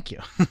champ. Thank you.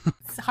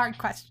 It's a hard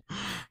question.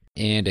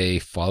 And a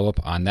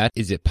follow-up on that,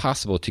 is it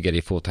possible to get a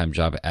full-time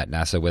job at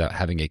NASA without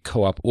having a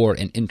co-op or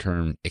an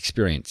intern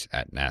experience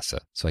at NASA?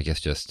 So I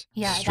guess just straight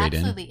in. Yeah, it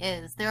absolutely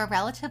is. There are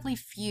relatively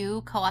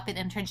few co-op and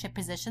internship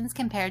positions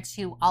compared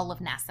to all of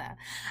NASA.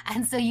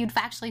 And so you'd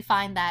actually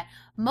find that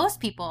most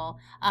people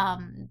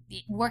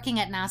working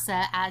at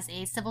NASA as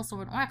a civil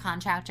servant or a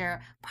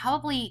contractor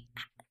probably,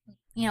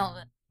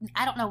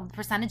 I don't know the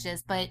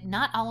percentages, but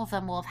not all of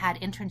them will have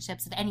had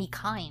internships of any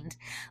kind,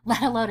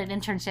 let alone an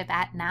internship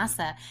at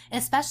NASA,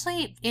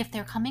 especially if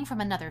they're coming from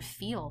another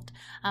field.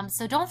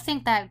 So don't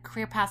think that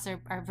career paths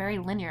are very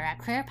linear.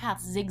 Career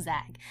paths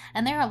zigzag.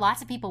 And there are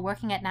lots of people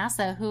working at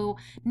NASA who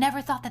never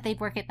thought that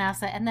they'd work at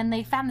NASA, and then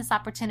they found this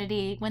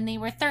opportunity when they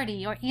were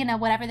 30 or,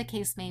 whatever the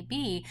case may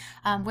be,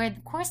 where,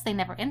 of course, they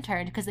never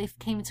interned because they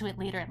came to it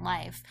later in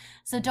life.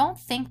 So don't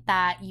think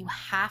that you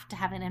have to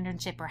have an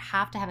internship or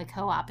have to have a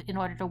co-op in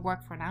order to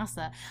work for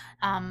NASA.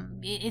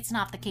 It's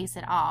not the case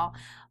at all.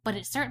 but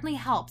it certainly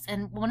helps.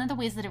 And one of the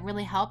ways that it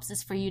really helps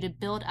is for you to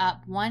build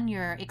up, one,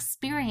 your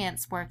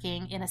experience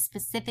working in a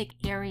specific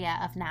area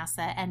of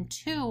NASA, and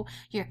two,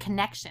 your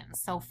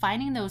connections. So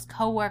finding those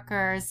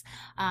coworkers,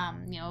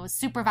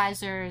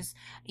 supervisors,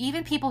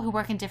 even people who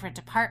work in different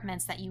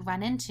departments that you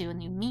run into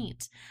and you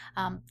meet,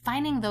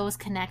 finding those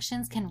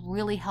connections can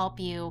really help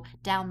you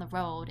down the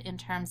road in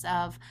terms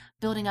of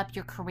building up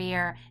your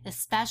career,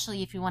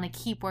 especially if you want to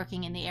keep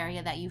working in the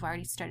area that you've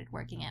already started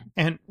working in.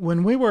 And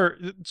when we're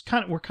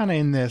kind of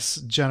in this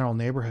general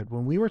neighborhood,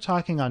 when we were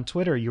talking on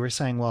Twitter, you were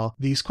saying, well,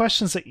 these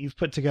questions that you've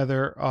put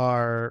together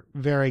are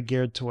very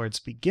geared towards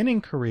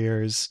beginning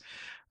careers.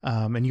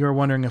 And you were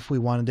wondering if we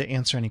wanted to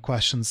answer any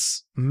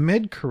questions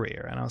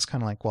mid-career. And I was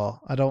kind of like,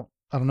 well, I don't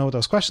know what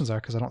those questions are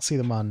because I don't see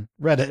them on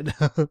Reddit.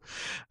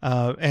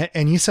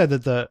 And you said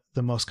that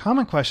the most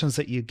common questions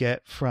that you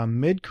get from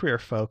mid-career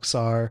folks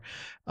are,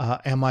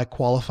 am I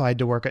qualified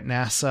to work at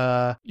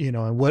NASA?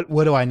 And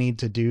what do I need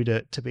to do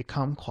to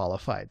become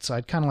qualified? So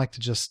I'd kind of like to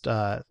just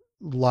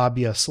lob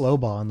you a slow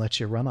ball and let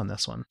you run on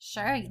this one.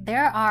 Sure.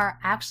 There are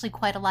actually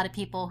quite a lot of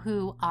people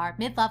who are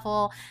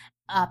mid-level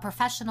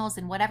professionals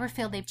in whatever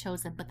field they've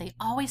chosen, but they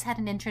always had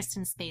an interest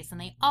in space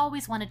and they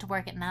always wanted to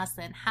work at NASA.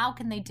 And how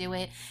can they do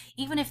it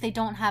even if they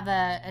don't have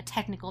a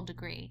technical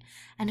degree?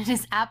 And it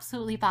is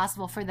absolutely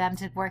possible for them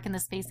to work in the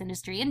space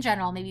industry in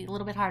general, maybe a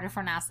little bit harder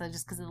for NASA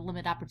just because of the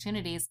limited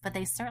opportunities, but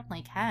they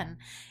certainly can.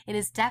 It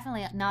is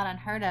definitely not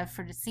unheard of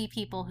to see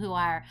people who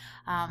are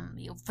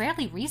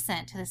fairly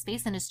recent to the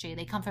space industry.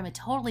 They come from a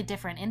totally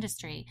different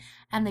industry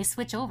and they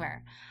switch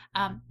over.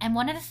 And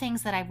one of the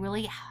things that I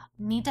really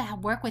need to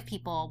work with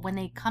people when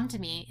they come to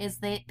me is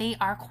that they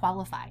are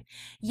qualified.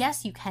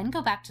 Yes, you can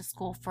go back to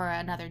school for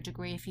another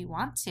degree if you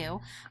want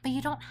to, but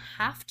you don't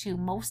have to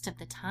most of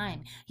the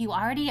time. You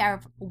already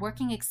have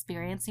working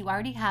experience, you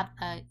already have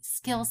a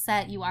skill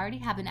set, you already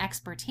have an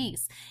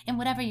expertise in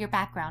whatever your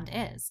background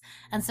is.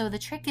 And so the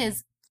trick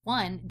is,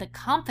 one, the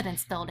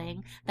confidence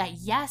building that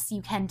yes,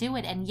 you can do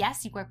it, and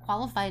yes, you are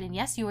qualified, and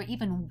yes, you are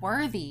even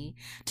worthy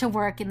to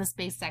work in the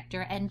space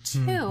sector, and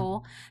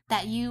two,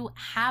 that you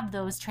have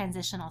those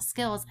transitional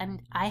skills,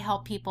 and I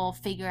help people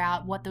figure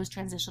out what those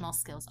transitional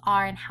skills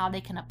are and how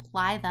they can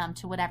apply them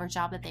to whatever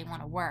job that they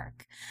want to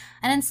work.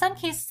 And in some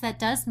cases, that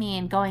does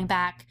mean going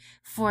back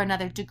for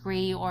another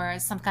degree or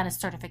some kind of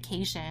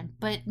certification,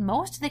 but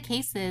most of the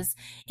cases,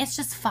 it's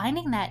just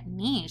finding that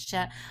niche.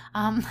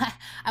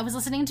 I was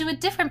listening to a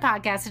different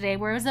podcast today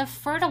where it was a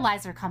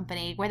fertilizer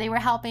company where they were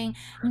helping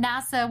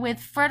NASA with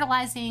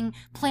fertilizing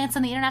plants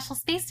on the International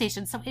Space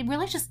Station. So it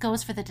really just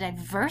goes for the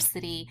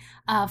diversity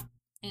of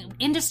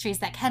industries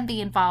that can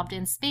be involved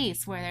in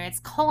space, whether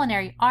it's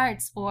culinary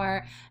arts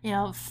or,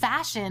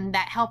 fashion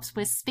that helps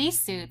with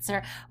spacesuits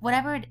or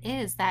whatever it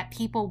is that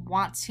people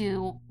want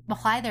to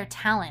apply their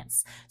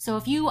talents. So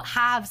if you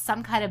have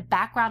some kind of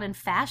background in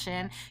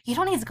fashion, you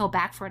don't need to go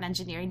back for an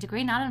engineering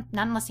degree, not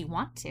unless you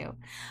want to.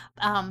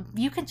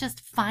 You can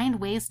just find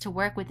ways to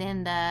work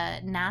within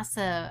the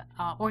NASA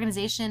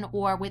organization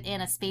or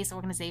within a space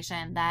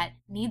organization that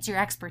needs your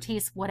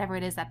expertise, whatever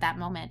it is at that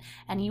moment.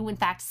 And you, in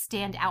fact,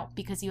 stand out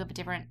because you have a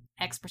different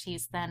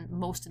expertise than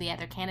most of the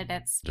other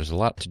candidates. There's a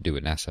lot to do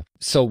at NASA.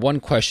 So one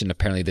question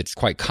apparently that's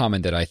quite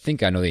common that I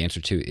think I know the answer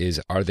to is,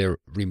 are there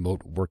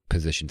remote work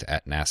positions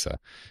at NASA?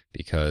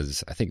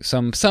 Because I think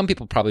some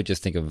people probably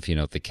just think of,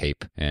 the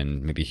Cape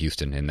and maybe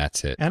Houston, and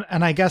that's it.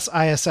 And I guess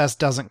ISS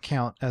doesn't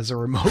count as a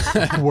remote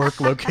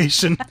work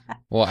location.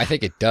 Well, I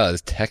think it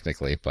does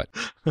technically, but...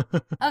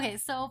 Okay,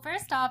 so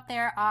first off,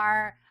 there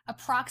are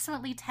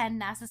approximately 10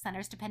 NASA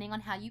centers, depending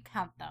on how you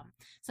count them.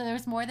 So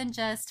there's more than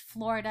just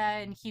Florida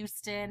and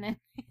Houston, and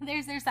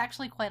there's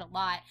actually quite a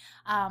lot.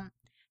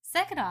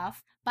 Second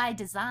off, by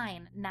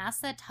design,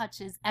 NASA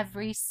touches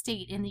every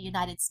state in the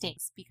United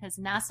States because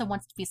NASA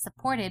wants to be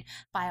supported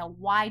by a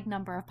wide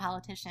number of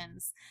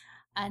politicians.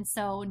 And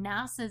so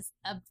NASA's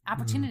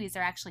opportunities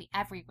are actually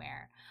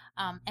everywhere.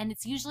 And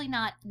it's usually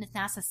not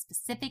NASA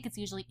specific. It's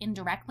usually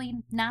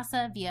indirectly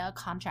NASA via a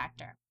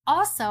contractor.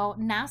 Also,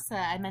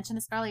 NASA, I mentioned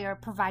this earlier,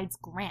 provides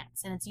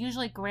grants, and it's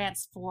usually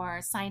grants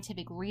for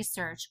scientific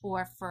research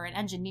or for an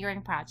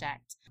engineering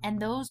project. And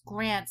those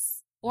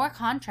grants or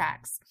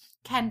contracts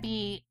can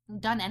be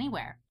done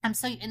anywhere.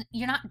 So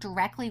you're not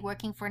directly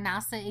working for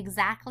NASA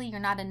exactly. You're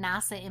not a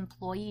NASA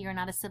employee. You're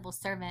not a civil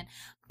servant,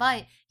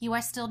 but you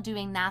are still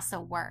doing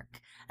NASA work.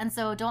 And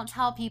so don't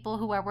tell people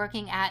who are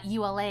working at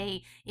ULA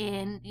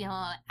in,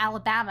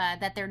 Alabama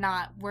that they're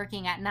not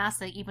working at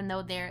NASA, even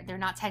though they're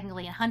not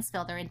technically in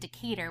Huntsville. They're in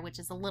Decatur, which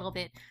is a little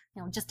bit,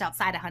 just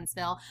outside of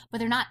Huntsville, but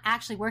they're not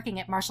actually working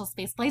at Marshall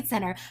Space Flight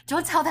Center.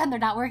 Don't tell them they're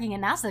not working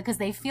in NASA because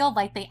they feel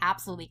like they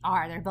absolutely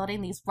are. They're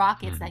building these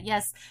rockets that,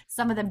 yes,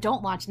 some of them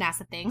don't launch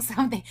NASA things.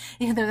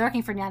 They're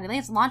working for United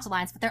States Launch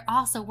Alliance, but they're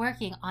also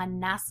working on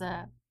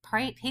NASA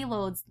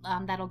payloads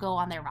that'll go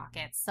on their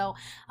rockets. So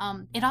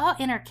it all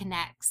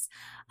interconnects.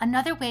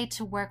 Another way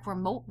to work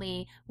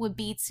remotely would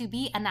be to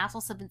be a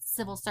NASA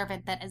civil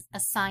servant that is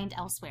assigned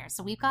elsewhere.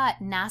 So we've got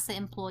NASA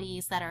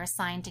employees that are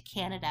assigned to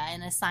Canada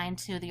and assigned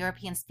to the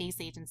European Space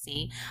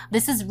Agency.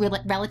 This is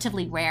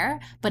relatively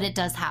rare, but it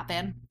does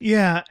happen.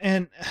 Yeah,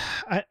 and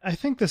I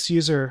think this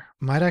user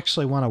might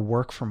actually want to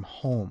work from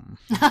home.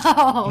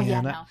 Oh,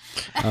 yeah, no.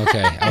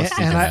 Okay.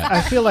 And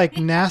I feel like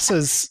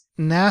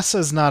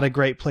NASA's not a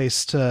great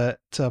place to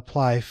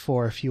apply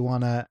for if you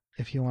want to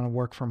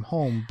work from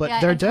home,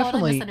 but they're definitely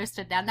totally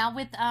misunderstood now. Now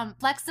with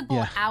flexible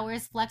Yeah.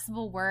 hours,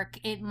 flexible work,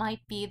 it might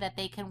be that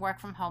they can work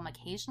from home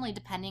occasionally,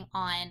 depending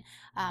on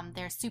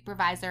their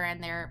supervisor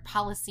and their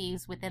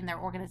policies within their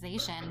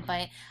organization.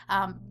 But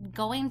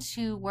going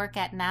to work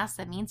at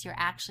NASA means you're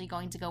actually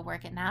going to go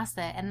work at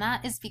NASA, and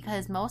that is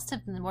because most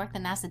of the work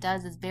that NASA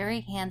does is very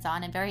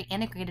hands-on and very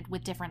integrated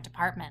with different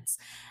departments.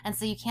 And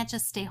so you can't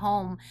just stay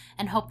home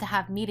and hope to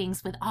have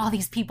meetings with all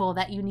these people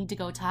that you need to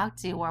go talk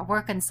to, or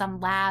work in some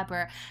lab,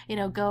 or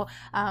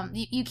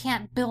you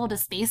can't build a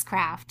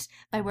spacecraft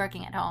by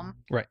working at home.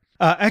 right.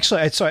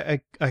 Actually,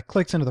 I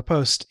clicked into the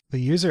post. The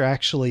user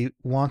actually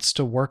wants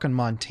to work in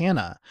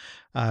Montana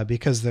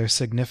because their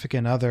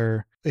significant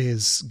other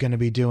is going to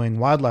be doing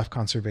wildlife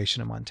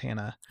conservation in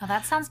Montana. Oh,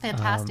 that sounds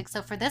fantastic.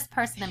 So for this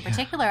person in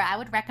particular, I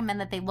would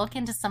recommend that they look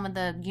into some of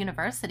the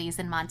universities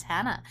in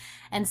Montana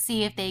and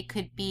see if they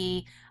could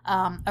be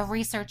a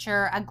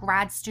researcher, a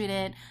grad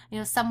student,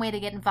 some way to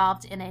get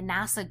involved in a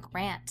NASA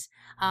grant.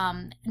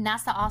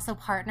 NASA also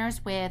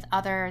partners with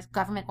other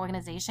government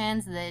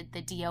organizations, the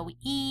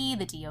DOE,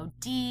 the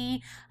DOD.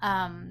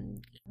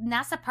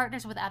 NASA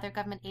partners with other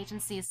government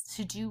agencies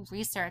to do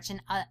research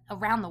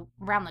around the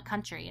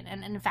country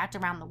and in fact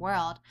around the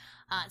world.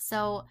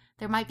 So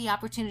there might be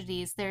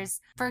opportunities.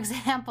 For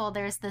example,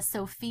 there's the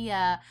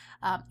Sophia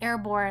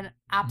airborne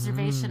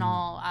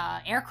observational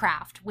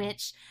aircraft,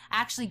 which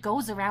actually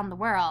goes around the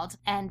world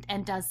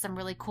and does some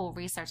really cool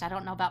research. I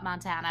don't know about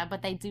Montana,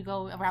 but they do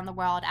go around the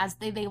world as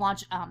they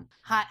launch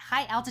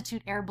high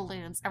altitude air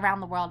balloons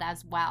around the world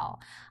as well.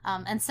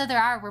 And so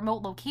there are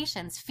remote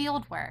locations,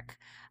 field work,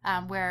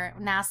 where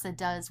NASA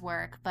does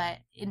work, but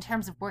in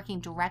terms of working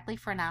directly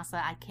for NASA,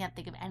 I can't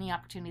think of any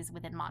opportunities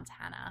within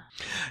Montana.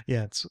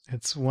 Yeah,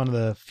 it's one of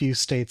the few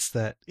states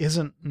that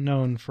isn't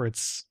known for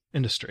its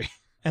industry.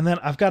 And then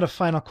I've got a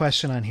final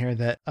question on here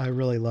that I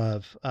really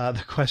love.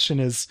 The question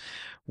is,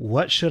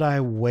 what should I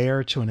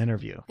wear to an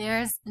interview?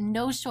 There's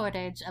no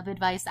shortage of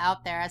advice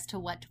out there as to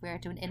what to wear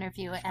to an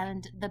interview,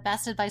 and the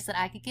best advice that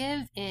I could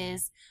give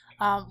is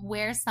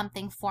wear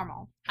something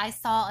formal. I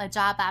saw a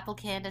job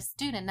applicant,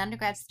 an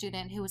undergrad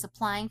student who was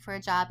applying for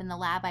a job in the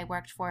lab I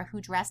worked for, who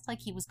dressed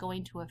like he was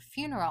going to a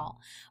funeral,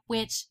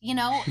 which,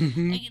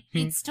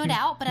 it stood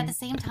out, but at the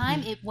same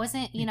time, it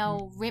wasn't,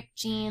 ripped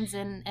jeans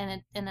and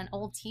an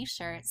old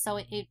t-shirt. So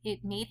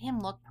it made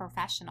him look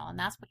professional. And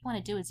that's what you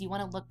want to do, is you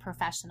want to look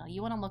professional.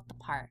 You want to look the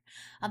part.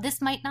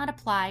 This might not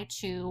apply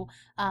to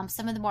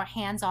some of the more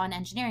hands-on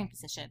engineering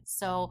positions.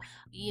 So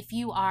if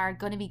you are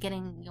going to be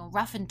getting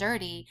rough and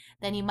dirty,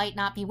 then you might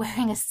not be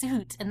wearing a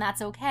suit, and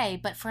that's okay.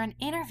 But for an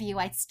interview,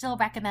 I'd still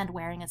recommend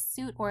wearing a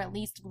suit, or at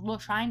least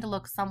trying to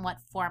look somewhat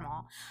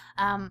formal.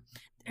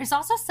 There's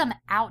also some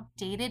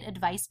outdated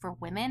advice for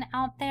women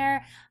out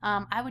there.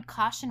 I would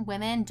caution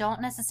women,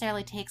 don't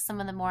necessarily take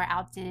some of the more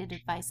outdated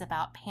advice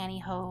about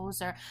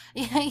pantyhose, or,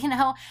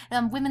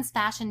 women's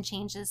fashion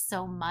changes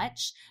so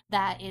much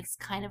that it's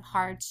kind of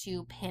hard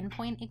to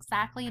pinpoint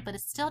exactly, but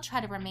still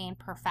try to remain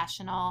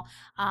professional.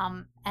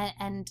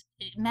 And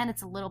men,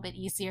 it's a little bit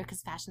easier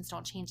because fashions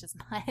don't change as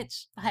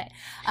much. But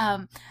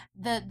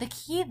the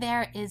key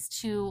there is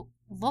to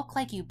look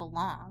like you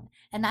belong,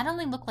 and not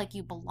only look like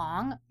you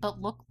belong, but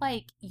look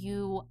like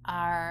you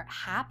are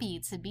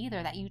happy to be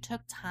there, that you took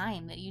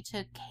time, that you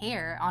took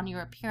care on your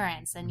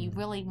appearance, and you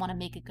really want to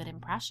make a good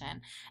impression,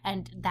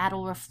 and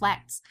that'll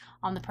reflect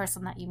on the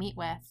person that you meet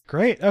with.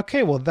 Great.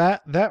 Okay, well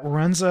that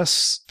runs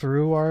us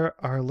through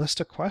our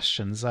list of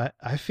questions.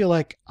 I feel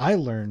like I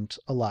learned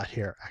a lot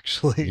here,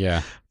 actually.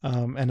 Yeah.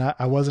 And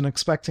I wasn't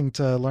expecting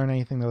to learn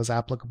anything that was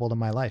applicable to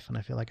my life, and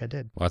I feel like I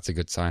did. Well, that's a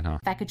good sign, huh?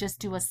 If I could just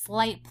do a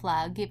slight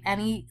plug, if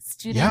any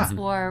students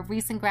or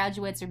recent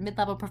graduates or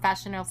mid-level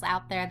professionals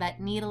out there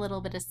that need a little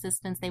bit of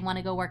assistance, they want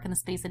to go work in the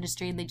space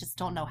industry and they just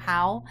don't know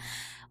how,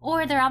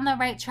 or they're on the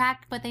right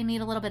track but they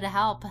need a little bit of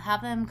help,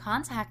 have them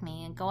contact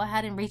me and go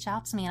ahead and reach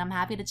out to me, and I'm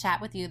happy to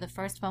chat with you. The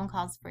first phone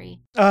call's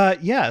free.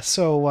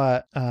 So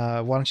why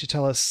don't you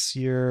tell us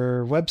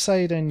your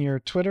website and your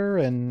Twitter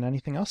and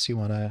anything else you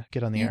want to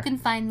get on the air? You can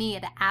find me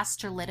at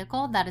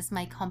Astralytical. That is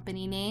my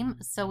company name.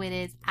 So it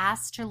is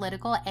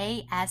Astralytical,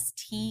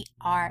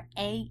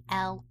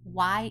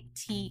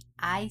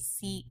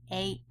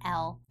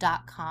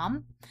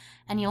 ASTRALYTICAL.com.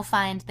 And you'll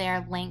find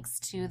there links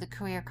to the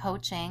career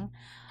coaching.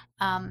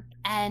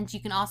 And you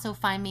can also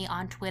find me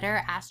on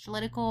Twitter.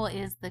 Astralytical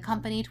is the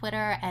company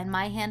Twitter, and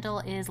my handle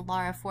is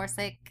Laura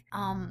Forczyk.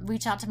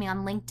 Reach out to me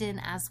on LinkedIn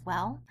as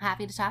well.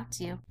 Happy to talk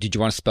to you. Did you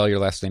want to spell your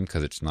last name?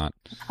 Because it's not.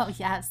 Oh,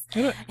 yes.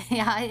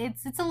 Yeah,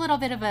 it's a little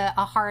bit of a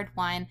hard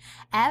one.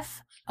 FORCZY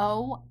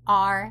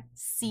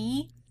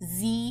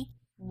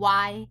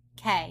YK.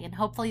 And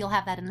hopefully you'll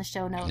have that in the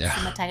show notes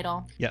in the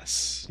title.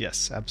 Yes,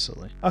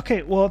 absolutely.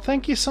 Okay, well,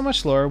 thank you so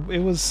much, Laura. It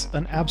was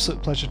an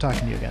absolute pleasure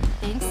talking to you again.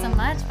 Thanks so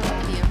much, both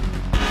of you.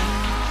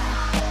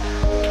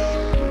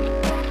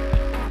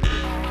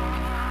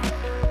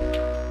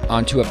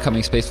 On to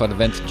upcoming spaceflight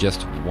events,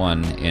 just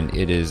one, and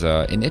it is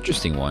an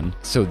interesting one.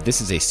 So this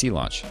is a sea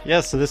launch.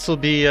 Yeah, so this will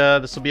be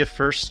a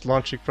first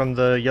launching from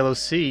the Yellow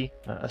Sea,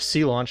 a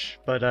sea launch.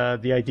 But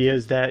the idea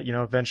is that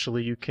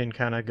eventually you can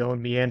kind of go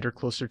and meander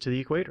closer to the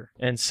equator.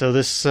 And so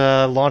this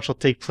launch will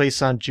take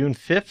place on June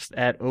 5th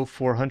at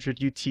 0400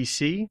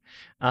 UTC,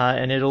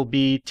 and it'll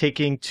be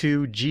taking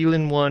 2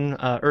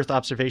 Jilin-1 Earth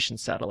observation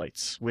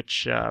satellites,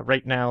 which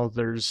right now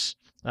there's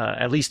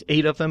at least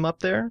 8 of them up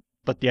there.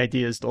 But the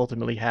idea is to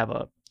ultimately have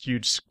a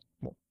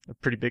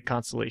pretty big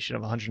constellation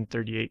of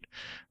 138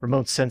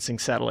 remote sensing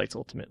satellites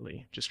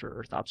ultimately, just for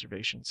Earth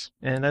observations.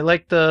 And I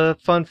like the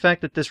fun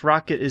fact that this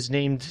rocket is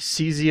named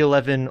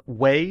CZ-11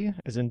 Wei,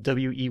 as in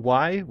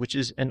W-E-Y, which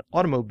is an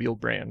automobile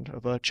brand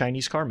of a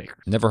Chinese car maker.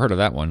 Never heard of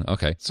that one.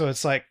 Okay. So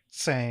it's like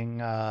saying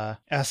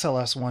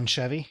SLS-1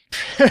 Chevy?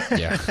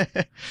 Yeah.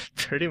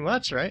 Pretty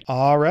much, right?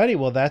 Alrighty,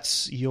 well,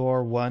 that's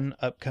your one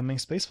upcoming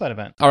spaceflight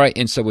event. All right,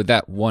 and so with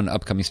that one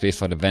upcoming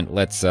spaceflight event,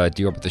 let's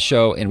deorbit the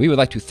show. And we would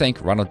like to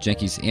thank Ronald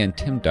Jenkins and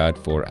Tim Dodd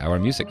for our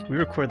music. We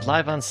record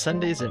live on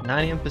Sundays at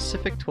 9 a.m.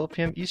 Pacific, 12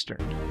 p.m. Eastern.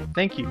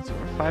 Thank you to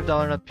our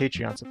 $5 and up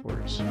Patreon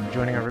supporters for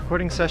joining our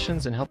recording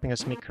sessions and helping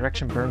us make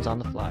correction burns on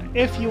the fly.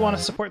 If you want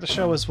to support the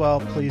show as well,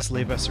 please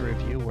leave us a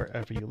review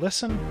wherever you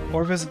listen,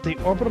 or visit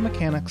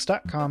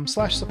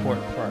theorbitalmechanics.com/support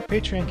for our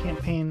Patreon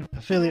campaign,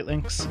 affiliate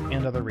links,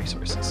 and other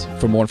resources.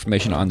 For more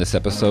information on this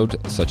episode,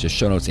 such as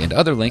show notes and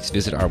other links,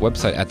 visit our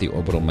website at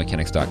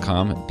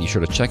theorbitalmechanics.com. Be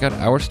sure to check out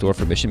our store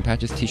for mission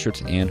patches,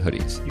 t-shirts, and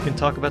hoodies. You can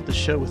talk about the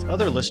show with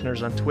other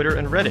listeners on Twitter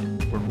and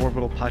Reddit. We're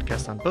Orbital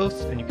Podcast on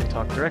both, and you can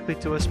talk directly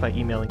to us by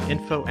emailing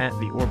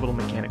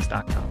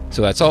info@theorbitalmechanics.com.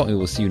 So that's all, and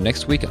we'll see you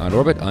next week on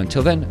Orbit.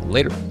 Until then,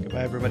 later.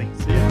 Goodbye, everybody.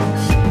 See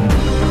ya.